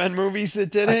X-Men movies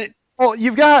that did it? Well,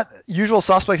 you've got Usual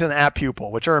Suspects and At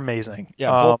Pupil, which are amazing.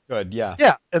 Yeah, both good, yeah.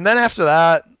 Yeah, and then after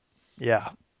that, yeah.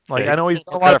 Like Yeah, I know he's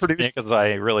for done a lot of credit for me producing. because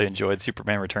I really enjoyed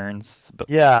Superman Returns. But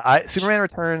Yeah, Superman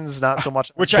Returns not so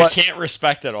much, Which I but can't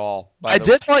respect at all. By I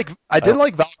the way, did like I I did don't.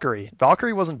 like Valkyrie.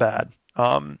 Valkyrie wasn't bad.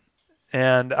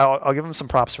 And I'll give him some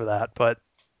props for that, but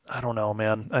I don't know,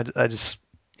 man. I just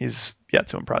he's yet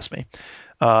to impress me.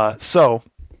 So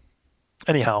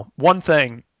anyhow, one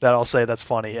thing that I'll say that's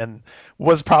funny and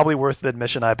was probably worth the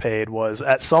admission I paid was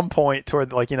at some point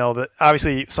toward like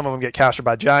obviously some of them get captured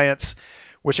by giants,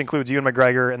 which includes Ewan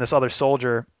McGregor and this other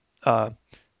soldier. Uh,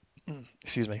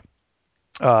 excuse me.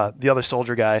 The other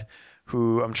soldier guy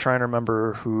who I'm trying to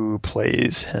remember who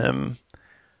plays him.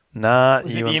 Not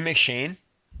was it Ewan. Ian McShane?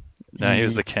 No, he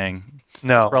was the king. It's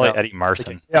No, probably no. Eddie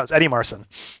Marson. Yeah, it was Eddie Marson.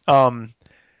 Um,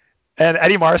 and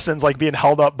Eddie Marson's like being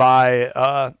held up by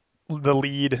the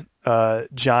lead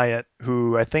giant,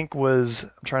 who I think was. I'm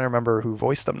trying to remember who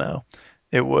voiced him now.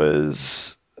 It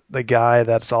was the guy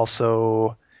that's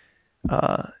also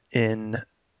in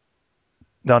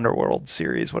the Underworld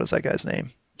series. What is that guy's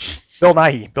name? Bill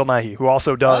Nighy. Bill Nighy, who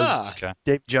also does Ah, Okay.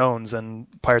 Dave Jones and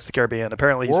Pirates of the Caribbean.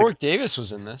 Apparently, Warwick Davis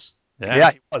was in this. Yeah.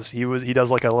 yeah, he was. He does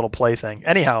like a little play thing.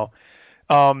 Anyhow,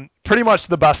 pretty much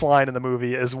the best line in the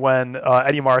movie is when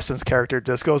Eddie Marson's character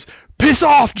just goes, "Piss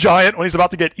off, giant!" when he's about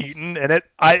to get eaten, and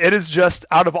it is just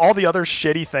out of all the other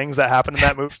shitty things that happened in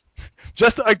that movie,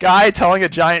 just a guy telling a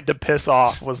giant to piss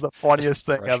off was the funniest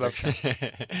thing I've ever.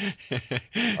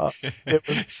 Uh, it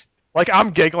was like I'm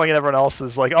giggling and everyone else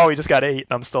is like, "Oh, he just got ate,"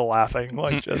 and I'm still laughing.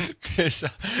 Like just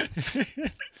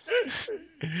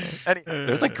anyhow.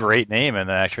 There's a great name in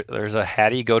that. Actually, there's a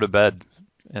Hattie go to bed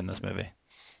in this movie.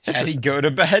 Had he Interesting. go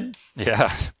to bed?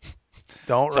 Yeah,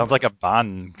 Don't sounds remember. like a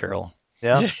Bond girl.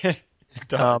 Yeah.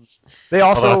 It Um, does. they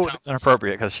Although it also sounds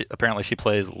inappropriate because apparently she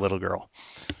plays little girl.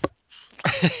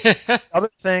 other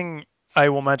thing I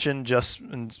will mention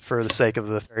for the sake of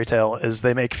the fairy tale is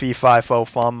they make fee, fi, fo,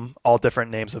 fum all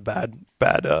different names of bad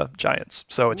giants.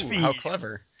 So it's Ooh, how fee,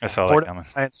 clever. I saw four that different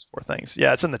coming. giants, four things.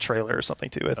 Yeah, it's in the trailer or something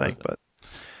too, I That was think. it.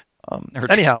 But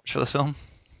Never anyhow, for this film.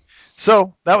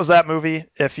 so that was that movie.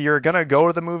 If you're gonna go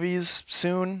to the movies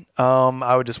soon,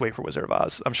 I would just wait for Wizard of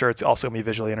Oz. I'm sure it's also gonna be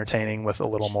visually entertaining with a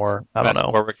little more. I don't Best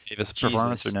know. Warwick Davis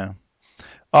performance or Jesus.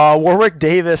 no? Warwick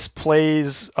Davis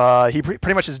plays. He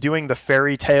pretty much is doing the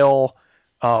fairy tale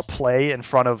play in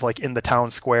front of like in the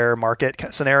town square market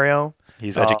scenario.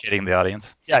 He's Uh, educating the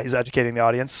audience. yeah, he's educating the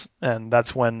audience, and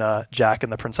that's when Jack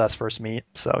and the princess first meet.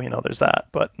 So there's that.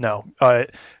 But no,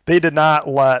 they did not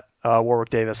let Warwick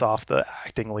Davis off the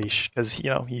acting leash because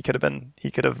he could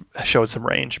have showed some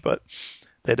range, but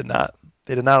they did not.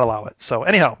 They did not allow it. So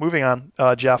anyhow, moving on.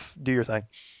 Jeff, do your thing.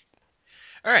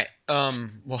 All right.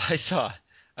 Well, I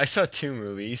saw two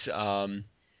movies.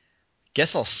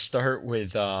 Guess I'll start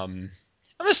with I'm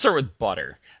gonna start with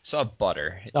Butter. I saw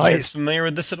Butter. You guys Nice. familiar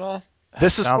with this at all?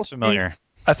 This is Sounds supposed to be. familiar.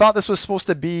 I thought this was supposed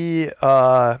to be.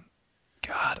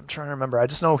 God, I'm trying to remember. I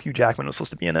just know Hugh Jackman was supposed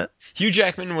to be in it. Hugh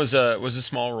Jackman was a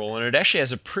small role, and it actually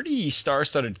has a pretty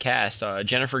star-studded cast.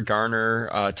 Jennifer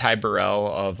Garner, Ty Burrell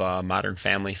of Modern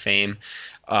Family fame.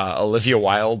 Olivia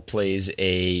Wilde plays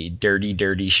a dirty,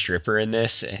 dirty stripper in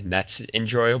this, and that's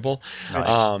enjoyable. Nice.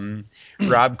 Um,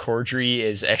 Rob Corddry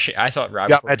is actually. I thought You Rob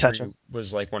got my attention. Corddry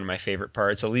was like one of my favorite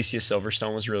parts. Alicia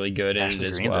Silverstone was really good in it Ashley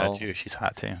as Greene's in it well. too. She's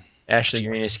hot too. Ashley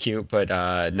Greene is cute, but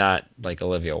not like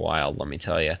Olivia Wilde. Let me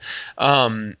tell you.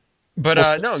 Um, but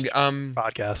We'll no, see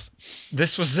podcast.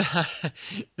 this was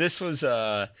this was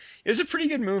it was a pretty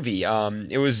good movie.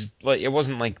 It was like it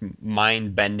wasn't like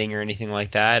mind bending or anything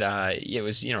like that. It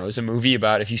was it was a movie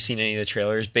about, if you've seen any of the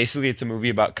trailers, basically it's a movie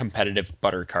about competitive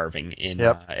butter carving in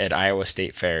Yep. at Iowa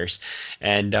State fairs,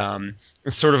 and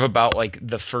it's sort of about like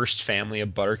the first family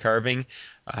of butter carving.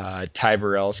 Ty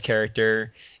Burrell's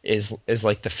character is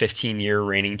like the 15-year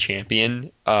reigning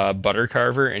champion butter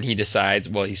carver, and he decides,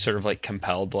 well, he's sort of like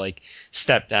compelled to like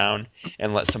step down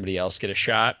and let somebody else get a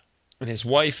shot. And his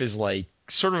wife is like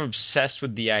sort of obsessed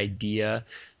with the idea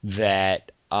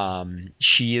that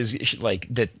like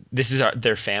that this is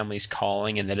their family's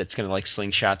calling, and that it's going to like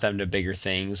slingshot them to bigger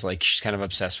things. Like she's kind of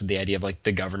obsessed with the idea of like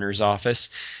the governor's office,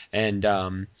 and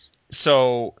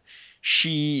so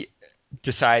she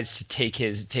decides to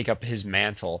take up his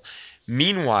mantle.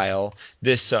 Meanwhile,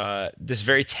 this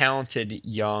very talented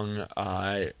young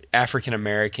African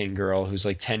American girl who's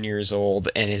like 10 years old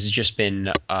and has just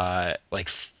been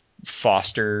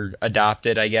foster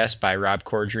adopted, I guess, by Rob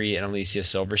Corddry and Alicia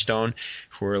Silverstone,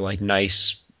 who are like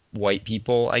nice white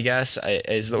people, I guess,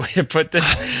 is the way to put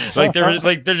this.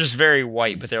 They're just very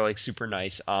white, but they're like super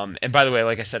nice. And by the way,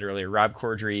 like I said earlier, Rob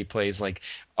Corddry plays like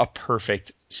a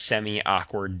perfect semi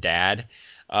awkward dad.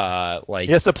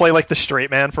 He has to play like the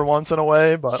straight man for once in a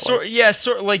way, but So like yeah,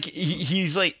 sort like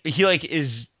he's like he like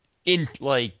is in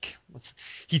like what's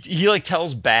he like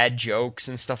tells bad jokes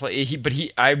and stuff like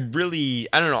I don't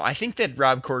know. I think that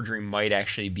Rob Corddry might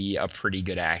actually be a pretty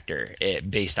good actor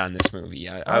based on this movie.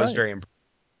 All I was right. very impressed.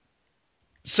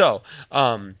 So,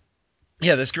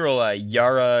 yeah, this girl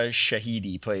Yara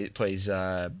Shahidi plays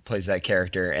that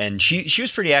character, and she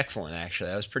was pretty excellent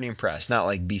actually. I was pretty impressed. Not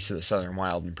like Beast of the Southern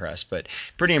Wild impressed, but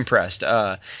pretty impressed.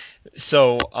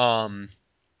 So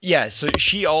yeah, so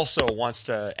she also wants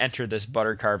to enter this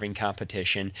butter carving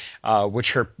competition,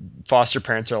 which her foster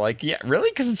parents are like, yeah,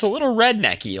 really, because it's a little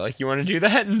rednecky. Like, you want to do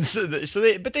that,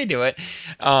 and but they do it.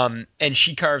 And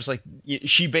she carves like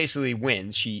she basically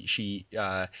wins. She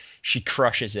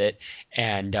crushes it,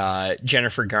 and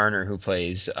Jennifer Garner, who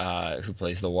plays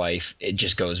the wife, it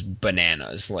just goes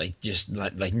bananas, like just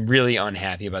like really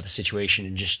unhappy about the situation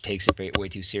and just takes it way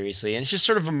too seriously. And it's just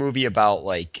sort of a movie about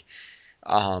like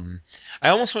I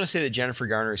almost want to say that Jennifer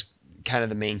Garner is kind of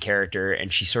the main character,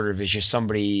 and she sort of is just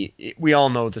somebody. We all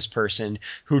know this person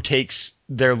who takes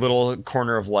their little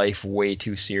corner of life way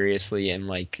too seriously, and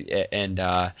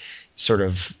sort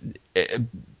of uh,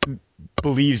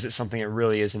 believes that something that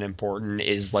really isn't important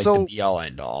is like the So be all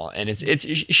end all, and it's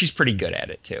she's pretty good at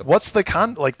it too. what's the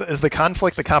like? Is the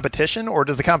conflict the competition, or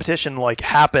does the competition like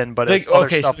happen, but Like it's other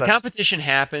okay, so stuff the that's competition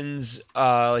happens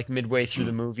like midway through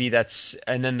the movie. That's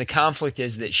and then the conflict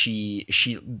is that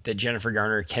that Jennifer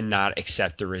Garner cannot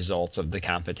accept the results of the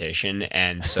competition,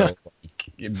 and so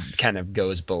like, it kind of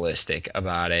goes ballistic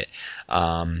about it.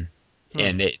 Um, hmm,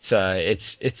 and it's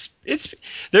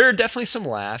there are definitely some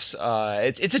laughs.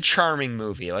 It's a charming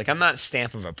movie. Like I'm not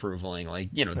stamp of approvaling. Like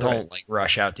right? don't like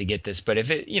rush out to get this. But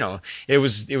if it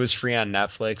was free on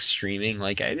Netflix streaming.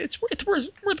 Like it's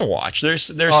worth a watch. There's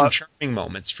some Uh, charming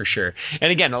moments for sure.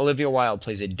 And again, Olivia Wilde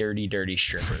plays a dirty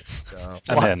stripper. So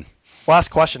I'm la- in. last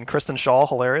question. Kristen Shaw,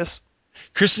 hilarious.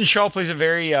 Kristen Shaw plays a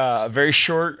very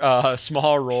short,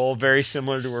 small role, very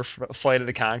similar to her Flight of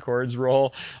the Conchords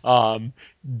role. Um,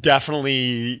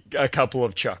 Definitely a couple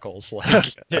of chuckles. Like All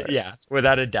right. yeah,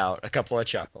 without a doubt, a couple of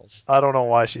chuckles. I don't know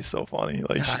why she's so funny.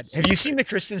 Like God, she's have just you seen great. the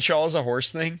Kristen Shaw as a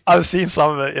horse thing? I've seen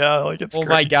some of it. Yeah, like it's Oh my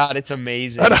great. God, it's I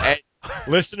amazing. And know.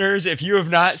 listeners, if you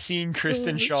have not seen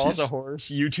Kristen Shaw as a She's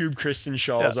horse, YouTube Kristen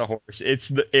Shaw yeah. as a horse.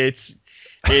 It's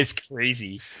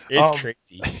crazy. It's Um.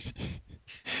 crazy.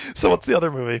 So what's the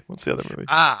other movie? What's the other movie?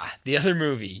 Ah, the other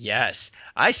movie. Yes,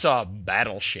 I saw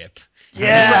Battleship. You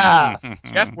Yeah.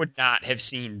 Jeff would not have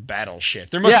seen Battleship.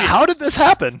 There must Yeah. be a How did this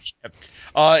happen?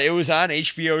 It was on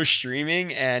HBO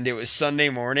streaming, and it was Sunday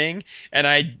morning, and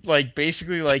I like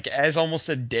basically like as almost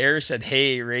a dare said,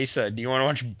 "Hey, Raisa, do you want to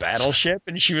watch Battleship?"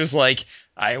 And she was like,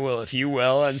 "I will if you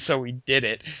will," and so we did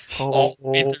it. All the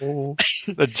way Oh.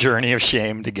 The journey of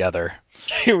shame together.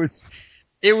 through.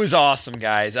 It was awesome,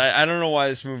 guys. I don't know why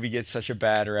this movie gets such a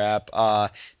bad rap.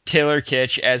 Taylor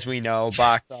Kitsch, as we know,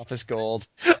 box office gold.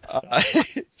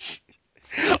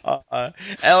 Uh,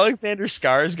 Alexander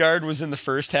Skarsgård was in the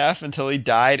first half until he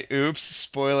died. Oops,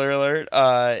 spoiler alert.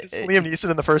 Is Liam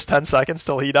Neeson in the first 10 seconds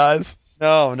till he dies?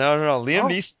 No. Liam Oh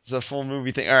Neeson's a full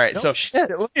movie thing. All right, no so shit.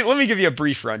 let me give you a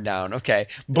brief rundown. Okay,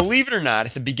 Yeah. believe it or not,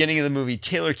 at the beginning of the movie,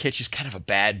 Taylor Kitsch is kind of a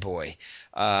bad boy.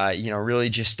 Really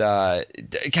just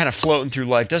kind of floating through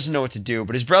life, doesn't know what to do.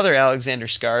 But his brother Alexander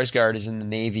Skarsgård is in the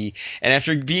Navy, and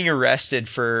after being arrested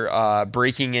for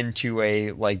breaking into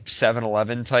a like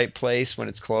 7-Eleven type place when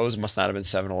it's closed, it must not have been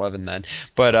 7-Eleven then,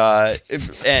 but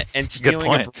and Good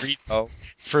stealing a point. burrito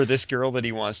for this girl that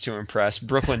he wants to impress,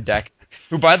 Brooklyn Decker,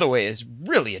 who by the way is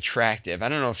really attractive. I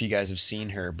don't know if you guys have seen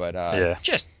her, but Yeah.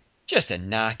 just a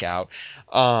knockout.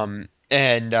 And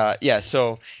yeah,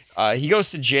 so he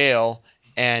goes to jail,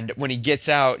 and when he gets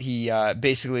out, he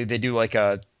basically they do like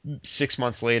a 6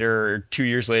 months later or 2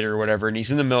 years later or whatever, and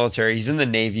he's in the military. He's in the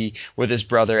Navy with his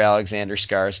brother Alexander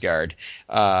Skarsgård.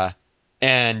 Uh,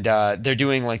 and they're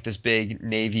doing like this big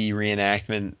Navy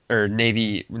reenactment or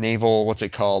naval what's it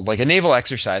called, like a naval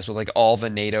exercise with like all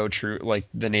the NATO like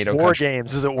the NATO War countries.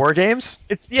 games. Is it war games?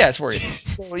 It's worth.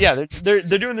 So yeah, they're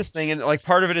doing this thing, and like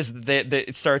part of it is that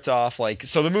it starts off like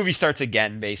so the movie starts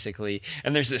again basically,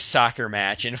 and there's this soccer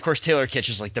match, and of course Taylor Kitsch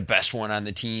is like the best one on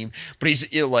the team, but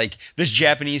like this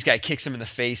Japanese guy kicks him in the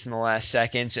face in the last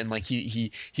seconds, and like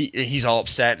he's all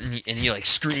upset, and he like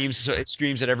screams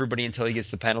at everybody until he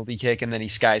gets the penalty kick, and then he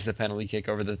skies the penalty kick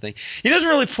over the thing. He doesn't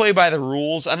really play by the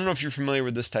rules. I don't know if you're familiar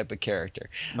with this type of character.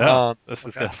 No, Um, this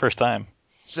is Okay. the first time.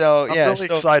 so I'm yeah, really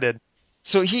excited.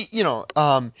 so he,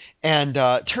 and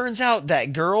turns out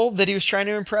that girl that he was trying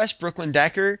to impress, Brooklyn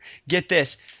Decker, get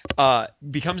this,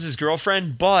 becomes his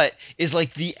girlfriend, but is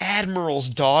like the admiral's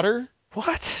daughter.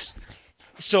 What?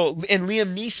 and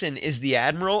Liam Neeson is the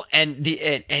admiral, and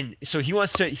so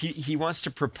he wants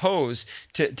to propose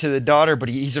to the daughter, but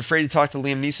he's afraid to talk to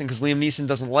Liam Neeson because Liam Neeson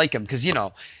doesn't like him because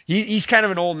he's kind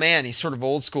of an old man. He's sort of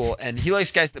old school, and he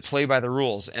likes guys that play by the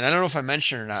rules. And I don't know if I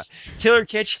mentioned it or not. Taylor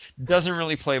Kitsch doesn't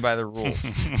really play by the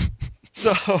rules.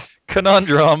 So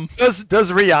Conundrum. Does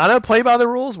Rihanna play by the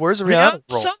rules? Where's Rihanna Rihanna's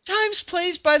role? sometimes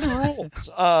plays by the rules.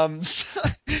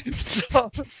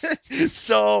 So,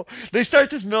 so they start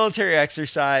this military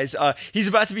exercise. He's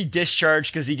about to be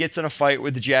discharged because he gets in a fight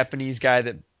with the Japanese guy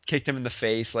that kicked him in the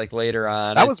face, like later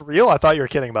on. That was real. I thought you were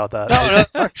kidding about that.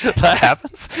 No, no, That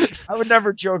happens. I would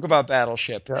never joke about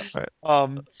Battleship. Yeah, right.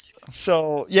 Um,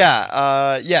 so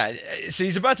yeah, yeah. So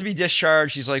he's about to be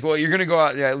discharged. He's like, "Well, you're gonna go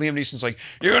out." Yeah, Liam Neeson's like,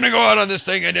 "You're gonna go out on this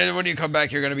thing, and then when you come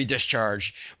back, you're gonna be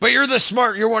discharged. But you're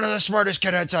one of the smartest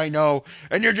cadets I know,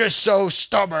 and you're just so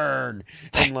stubborn."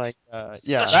 And like,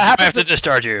 yeah, I have to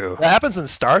discharge you. That happens in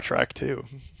Star Trek too.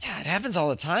 yeah, it happens all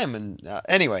the time. And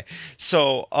anyway,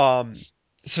 so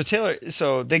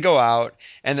so they go out,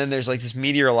 and then there's like this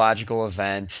meteorological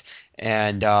event,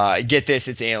 and get this,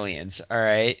 it's aliens. All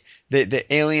right, the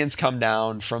aliens come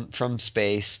down from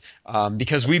space,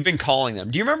 because we've been calling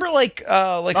them. Do you remember like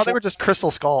No, they were just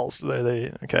crystal skulls.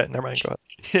 They okay. Never mind. Go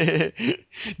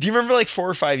do you remember like 4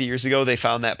 or 5 years ago they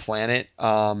found that planet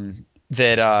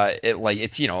that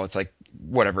it's like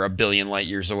whatever, a billion light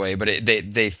years away, but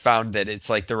they found that it's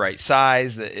like the right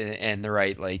size and the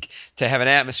right, like, to have an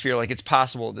atmosphere, like it's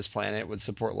possible this planet would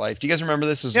support life. Do you guys remember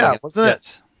this? It was ahead. Yeah, like wasn't it?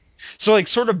 Yes. so, like,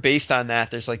 sort of based on that,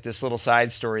 there's like this little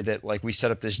side story that like we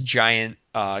set up this giant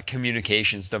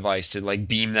communications device to like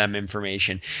beam them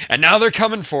information, and now they're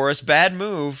coming for us. Bad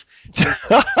move,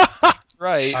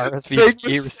 right? Big RSVP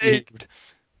mistake. received.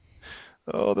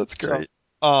 Oh, that's So, great.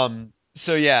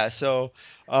 so yeah, so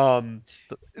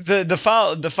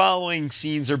the following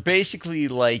scenes are basically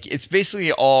like it's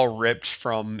basically all ripped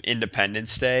from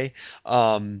Independence Day.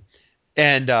 Um,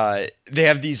 and they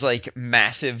have these like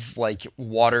massive like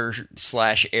water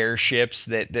slash airships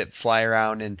that fly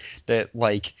around, and that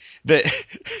like the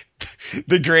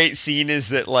the great scene is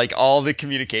that like all the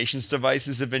communications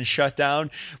devices have been shut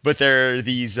down, but there are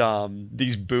these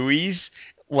buoys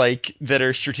like that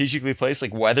are strategically placed,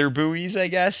 like weather buoys, I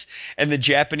guess. And the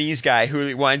Japanese guy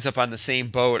who winds up on the same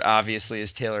boat, obviously,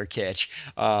 as Taylor Kitsch.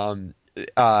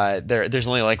 There's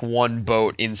only like one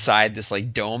boat inside this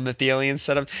like dome that the aliens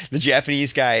set up. The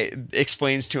Japanese guy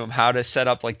explains to him how to set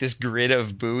up like this grid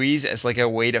of buoys as like a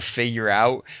way to figure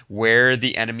out where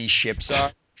the enemy ships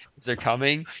are as they're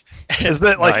coming. Is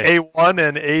that like Nice. A1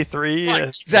 and A3? Right, And, yeah.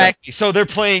 exactly. So they're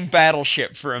playing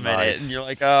Battleship for a minute, and Nice. you're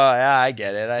like, "Oh, yeah, I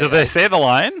get it. Did they say the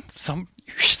line? You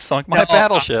sunk No, my I was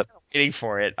battleship. waiting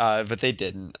for it, but they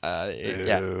didn't.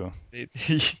 Yeah, Boo. they,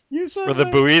 you Were sunk the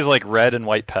my. buoys like red and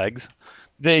white pegs?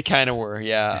 They kind of were,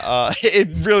 yeah. It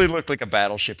really looked like a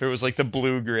battleship. It was like the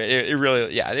blue grid. It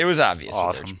really, yeah, it was obvious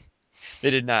what they were. Awesome. They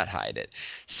did not hide it.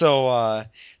 So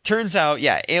turns out,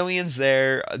 yeah, aliens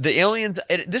there. The aliens.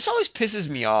 This always pisses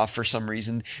me off for some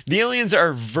reason. The aliens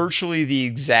are virtually the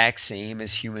exact same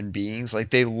as human beings.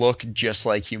 Like they look just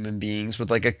like human beings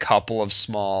with like a couple of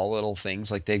small little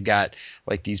things. Like they've got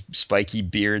like these spiky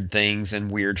beard things and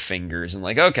weird fingers. And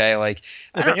like, okay, like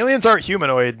I If don't aliens aren't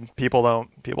humanoid, people don't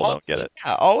get always, it.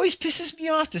 yeah, always pisses me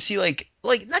off to see like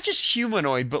not just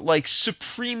humanoid, but like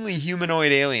supremely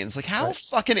humanoid aliens. Like how Right.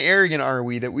 fucking arrogant are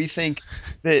we that we think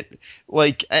that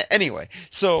like anyway.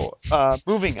 So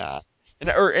moving on.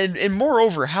 And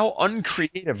moreover, how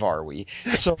uncreative are we?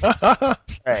 So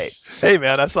right. Hey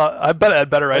man, I bet I had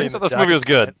better I writing thought than this movie Jackie was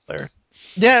good. Slayer.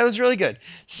 Yeah, it was really good.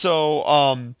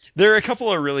 So, there are a couple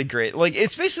of really great, like,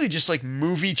 it's basically just like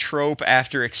movie trope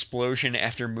after explosion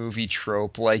after movie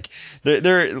trope. Like,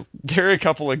 there are a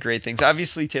couple of great things.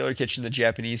 Obviously, Taylor Kitsch and the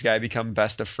Japanese guy become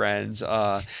best of friends, You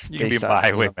can be based on,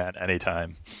 my wingman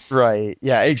anytime. right.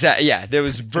 Yeah, exactly. Yeah, there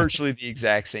was virtually the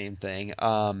exact same thing.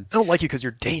 I don't like you because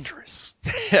you're dangerous.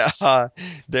 uh,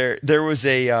 there was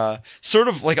a sort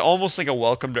of like almost like a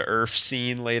Welcome to Earth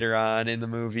scene later on in the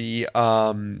movie.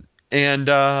 And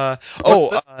What's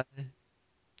the?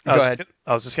 go ahead.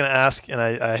 I was just gonna ask, and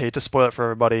I hate to spoil it for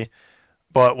everybody,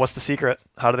 but what's the secret?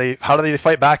 How do they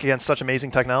fight back against such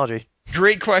amazing technology?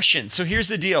 Great question. So here's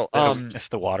the deal. It's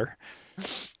the water.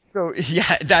 So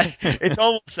yeah, that it's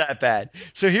almost that bad.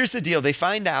 So here's the deal. They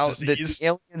find out that the Disease.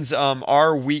 aliens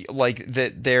are weak, like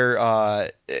that they're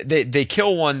they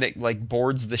kill one that like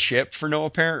boards the ship for no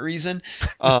apparent reason.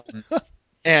 Um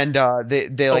and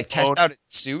they like test Alone. out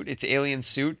its alien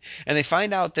suit, and they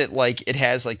find out that like it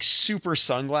has like super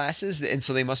sunglasses, and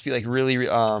so they must be like really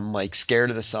like scared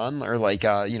of the sun, or like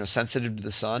sensitive to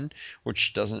the sun,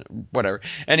 which doesn't, whatever.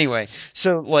 Anyway,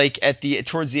 so like at the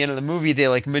towards the end of the movie, they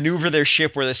like maneuver their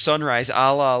ship where the sunrise,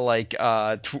 a la like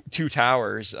Two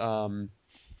Towers.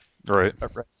 Right.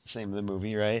 That's the name of the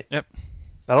movie, right? Yep. All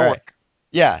That'll right. work.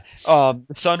 Yeah. The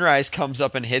sunrise comes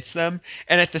up and hits them,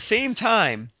 and at the same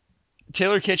time,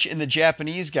 Taylor Kitsch and the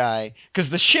Japanese guy, because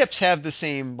the ships have the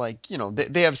same, like,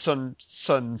 they have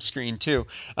sunscreen too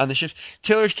on the ships.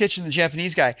 Taylor Kitsch and the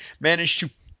Japanese guy managed to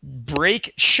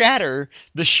shatter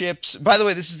the ships. By the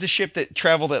way, this is the ship that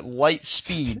traveled at light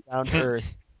speed down to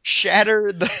Earth.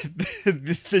 Shatter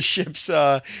the ship's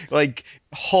like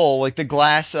hull, like the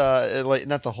glass, like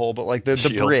not the hull, but like the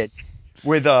Shield. bridge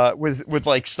with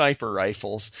like sniper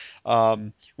rifles,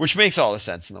 which makes all the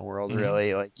sense in the world, Mhm.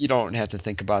 really. Like you don't have to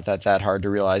think about that hard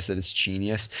to realize that it's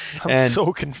genius. I'm And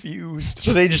so confused.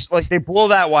 so they just like they blow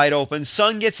that wide open.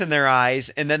 Sun gets in their eyes,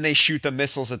 and then they shoot the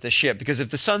missiles at the ship. Because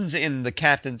if the sun's in the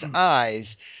captain's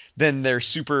eyes, then their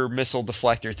super missile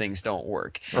deflector things don't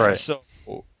work. Right. So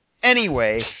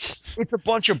anyway, it's a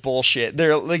bunch of bullshit.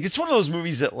 They're like it's one of those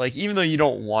movies that like even though you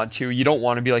don't want to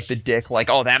be like the dick, like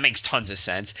oh that makes tons of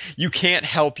sense. You can't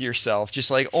help yourself.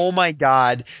 Just like oh my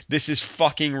god, this is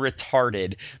fucking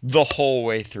retarded the whole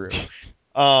way through.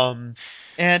 Um,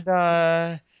 and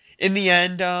in the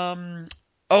end,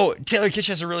 oh, Taylor Kitsch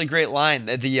has a really great line.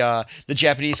 The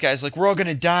Japanese guy's like, "We're all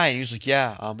gonna die," and he was like,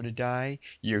 "Yeah, I'm gonna die.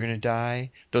 You're gonna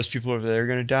die. Those people over there are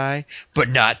gonna die, but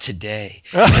not today."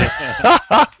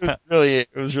 It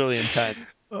was really intense.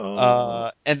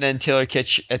 Oh. And then Taylor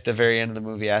Kitsch at the very end of the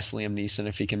movie asks Liam Neeson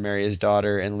if he can marry his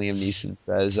daughter, and Liam Neeson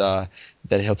says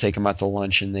that he'll take him out to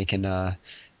lunch and they can uh,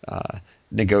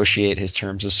 negotiate his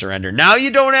terms of surrender. Now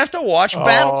you don't have to watch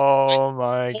Battleship. Oh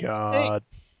my Whole thing. God.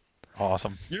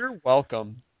 Awesome. You're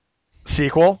welcome.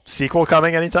 Sequel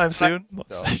coming anytime I soon. think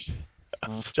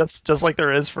so. Just like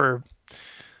there is for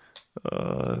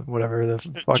whatever the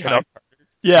fucking John. up.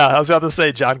 Yeah, I was about to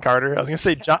say John Carter. I was gonna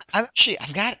say John. I'm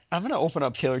gonna open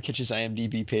up Taylor Kitsch's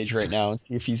IMDb page right now and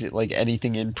see if he's at like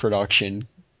anything in production.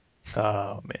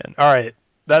 Oh man. All right,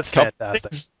 that's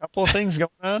fantastic. Couple of things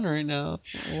going on right now.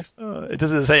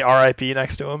 Does it say R.I.P.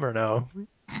 next to him or no?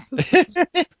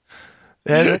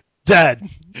 And it's dead.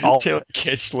 All of Taylor it.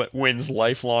 Kitsch wins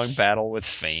lifelong battle with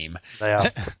fame. Yeah,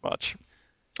 pretty much.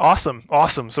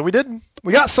 Awesome. So we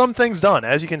got some things done,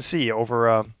 as you can see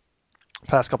over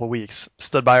past couple weeks.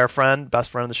 Stood by our friend,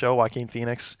 best friend of the show, Joaquin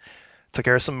Phoenix. Took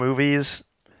care of some movies.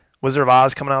 Wizard of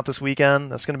Oz coming out this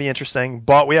weekend. That's going to be interesting.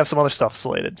 But we have some other stuff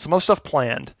slated, some other stuff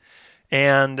planned.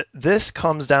 And this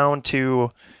comes down to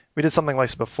we did something like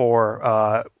this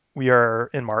before. We are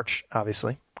in March,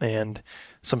 obviously, and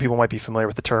some people might be familiar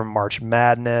with the term March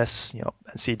Madness,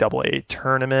 NCAA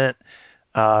tournament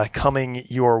coming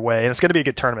your way. And it's going to be a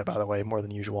good tournament, by the way, more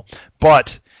than usual.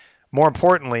 But more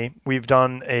importantly, we've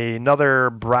done another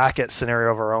bracket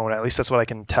scenario of our own. At least that's what I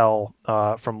can tell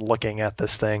from looking at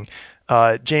this thing.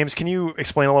 James, can you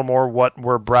explain a little more what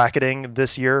we're bracketing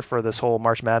this year for this whole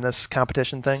March Madness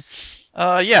competition thing?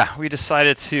 Yeah, we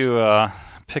decided to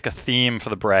pick a theme for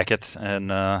the bracket, and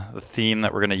the theme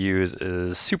that we're going to use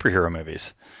is superhero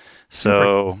movies. Super.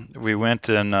 So we went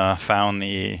and found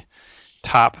the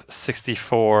top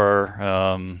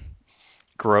 64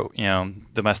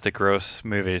 domestic gross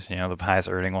movies, the highest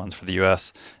earning ones for the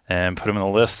U.S., and put them in the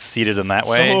list, seeded them that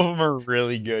Some way. of them are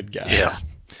really good, guys. Yeah.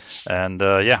 And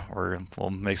we'll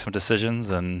make some decisions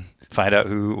and find out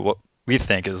what we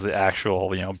think is the actual,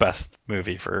 best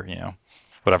movie for,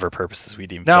 whatever purposes we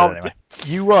deem fit Now,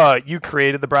 anyway. you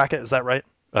created the bracket, is that right?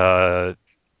 Uh,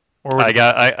 Or I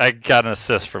got an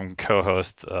assist from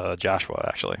co-host Joshua,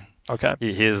 actually. Okay,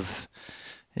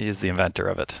 He's the inventor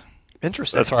of it.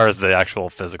 interesting. As far as the actual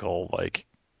physical thing.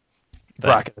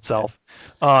 Bracket itself.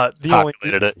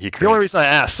 Populated it. He The only created. reason I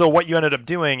asked, so what you ended up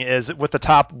doing is with the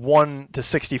top 1 to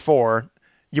 64,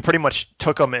 you pretty much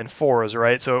took them in fours,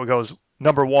 right? So it goes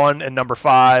number 1 and number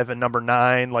 5 and number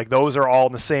 9. Like those are all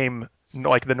in the same,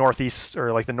 like the northeast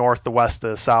or like the north, the west,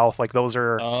 the south. Like those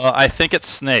are. I think it's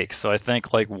snakes, so I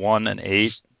think like 1 and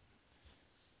 8.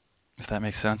 If that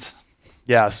makes sense.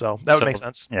 Yeah, so that would So make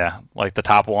sense. yeah, like the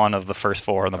top one of the first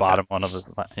 4 and the Okay. bottom one of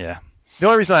the yeah. The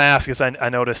only reason I ask is I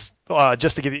noticed,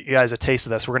 just to give you guys a taste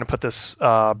of this, we're going to put this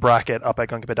bracket up at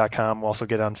gunkabit.com. We'll also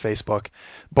get it on Facebook.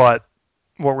 But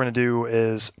what we're going to do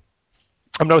is,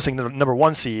 I'm noticing the number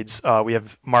 1 seeds, we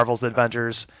have Marvel's The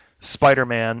Avengers,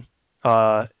 Spider-Man,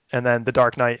 and then The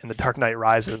Dark Knight and The Dark Knight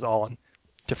Rises all in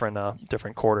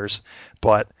different quarters.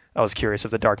 But I was curious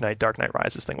if the Dark Knight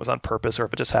Rises thing was on purpose or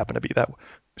if it just happened to be that.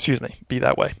 Be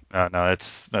that way. No,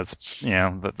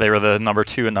 they were the number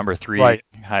 2 and number 3 Right.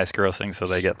 highest grossing, so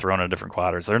they get thrown in different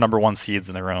quadrants. They're number 1 seeds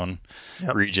in their own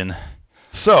Yep. region.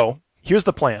 So here's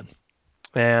the plan,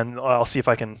 and I'll see if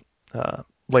I can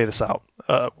lay this out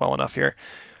well enough here.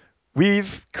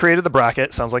 We've created the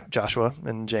bracket. Sounds like Joshua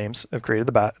and James have created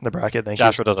the bracket. Thank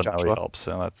Joshua you, doesn't know he Joshua. helps,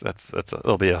 so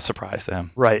it'll be a surprise to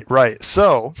him. Right.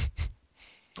 So,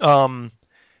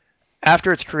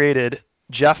 after it's created,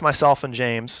 Jeff, myself, and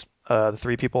James, the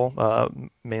three people,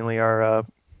 mainly our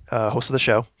hosts of the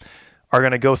show, are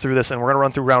going to go through this, and we're going to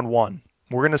run through round one.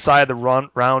 We're going to decide the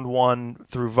round one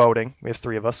through voting. We have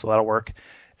three of us, so that'll work.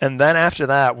 And then after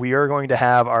that, we are going to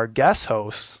have our guest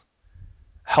hosts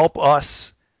help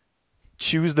us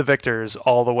choose the victors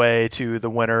all the way to the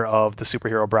winner of the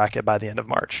superhero bracket by the end of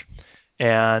March.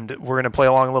 And we're going to play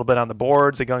along a little bit on the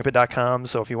boards at gungpit.com.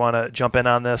 So if you want to jump in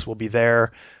on this, we'll be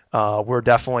there. We're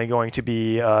definitely going to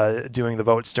be doing the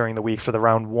votes during the week for the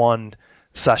round one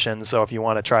session. So if you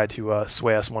want to try to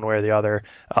sway us one way or the other,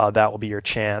 that will be your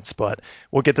chance. But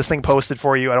we'll get this thing posted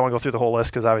for you. I don't want to go through the whole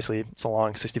list because obviously it's a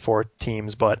long 64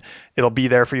 teams, but it'll be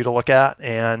there for you to look at.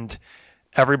 And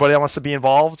everybody that wants to be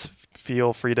involved,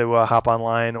 feel free to hop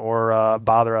online or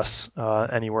bother us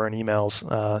anywhere in emails.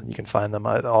 You can find them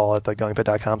all at the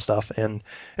gungpit.com stuff, and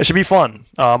it should be fun.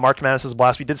 March Madness is a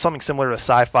blast. We did something similar to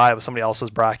sci-fi with somebody else's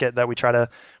bracket that we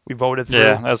voted through.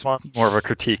 Yeah, that's more of a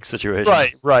critique situation.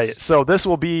 Right. So this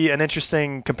will be an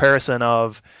interesting comparison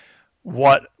of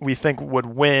what we think would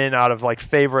win out of like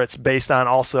favorites based on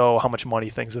also how much money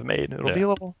things have made. It'll be a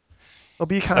little. It'll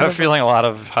be kind I have of a feeling a lot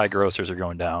of high grossers are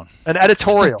going down. an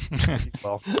editorial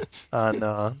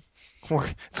on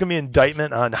it's gonna be an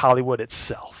indictment on Hollywood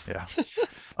itself. Yeah,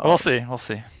 we'll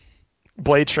see.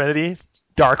 Blade Trinity,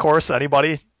 Dark Horse,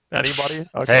 anybody? Okay.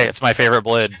 Hey, it's my favorite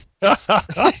Blade.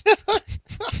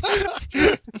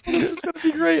 This is gonna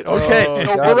be great. Okay,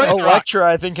 so God. we're ready to rock. Elektra,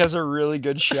 I think, has a really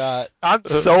good shot. I'm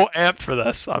so amped for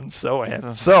this. I'm so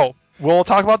amped. So we'll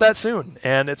talk about that soon.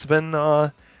 And it's been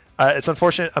it's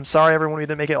unfortunate. I'm sorry, everyone, we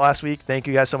didn't make it last week. Thank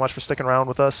you guys so much for sticking around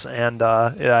with us. And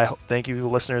thank you,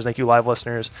 listeners. Thank you, live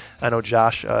listeners. I know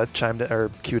Josh chimed in or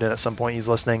queued in at some point. He's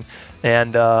listening.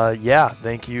 And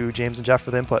thank you, James and Jeff,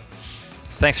 for the input.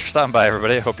 Thanks for stopping by,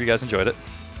 everybody. I hope you guys enjoyed it.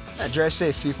 Drive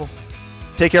safe, people.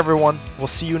 Take care, everyone. We'll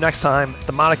see you next time at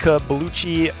the Monica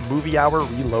Bellucci Movie Hour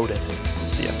Reloaded.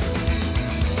 See ya.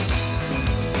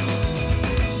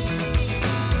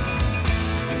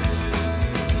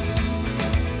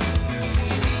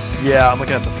 Yeah, I'm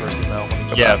looking at the first email.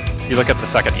 You look at the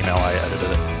second email. I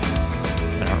edited it.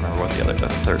 I don't remember what the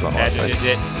third one was. Edited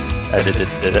it.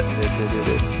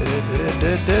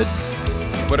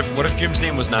 What if Jim's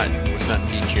name was not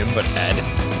indeed Jim but Ed,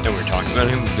 and we were talking about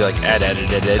him? We'd be like Ed.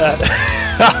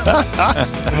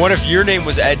 And what if your name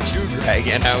was Ed too, Greg?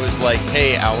 And I was like,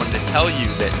 hey, I wanted to tell you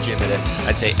that Jim did it.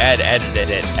 I'd say Ed edited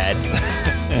it, Ed.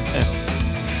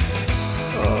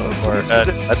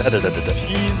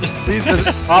 Please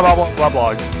visit Bob Oblong's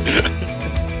weblog.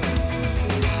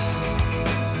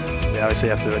 So we obviously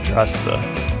have to address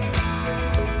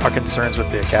our concerns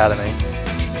with the Academy.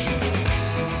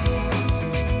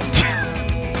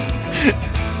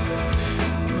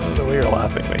 The way you're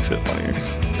laughing makes it funnier.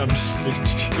 I'm just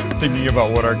thinking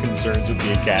about what our concerns with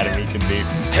the Academy can be.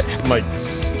 Like,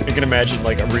 I can imagine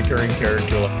like a recurring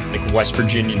character like West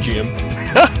Virginia Jim.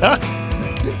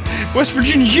 West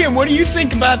Virginia Jim, what do you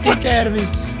think about the Academy?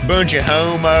 Bunch of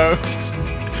homos.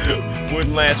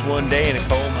 Wouldn't last one day in a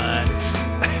coal mine.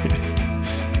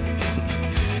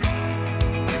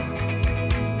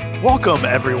 Welcome,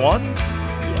 everyone.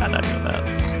 Yeah, I'm not doing that.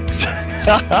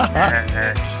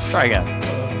 Try again.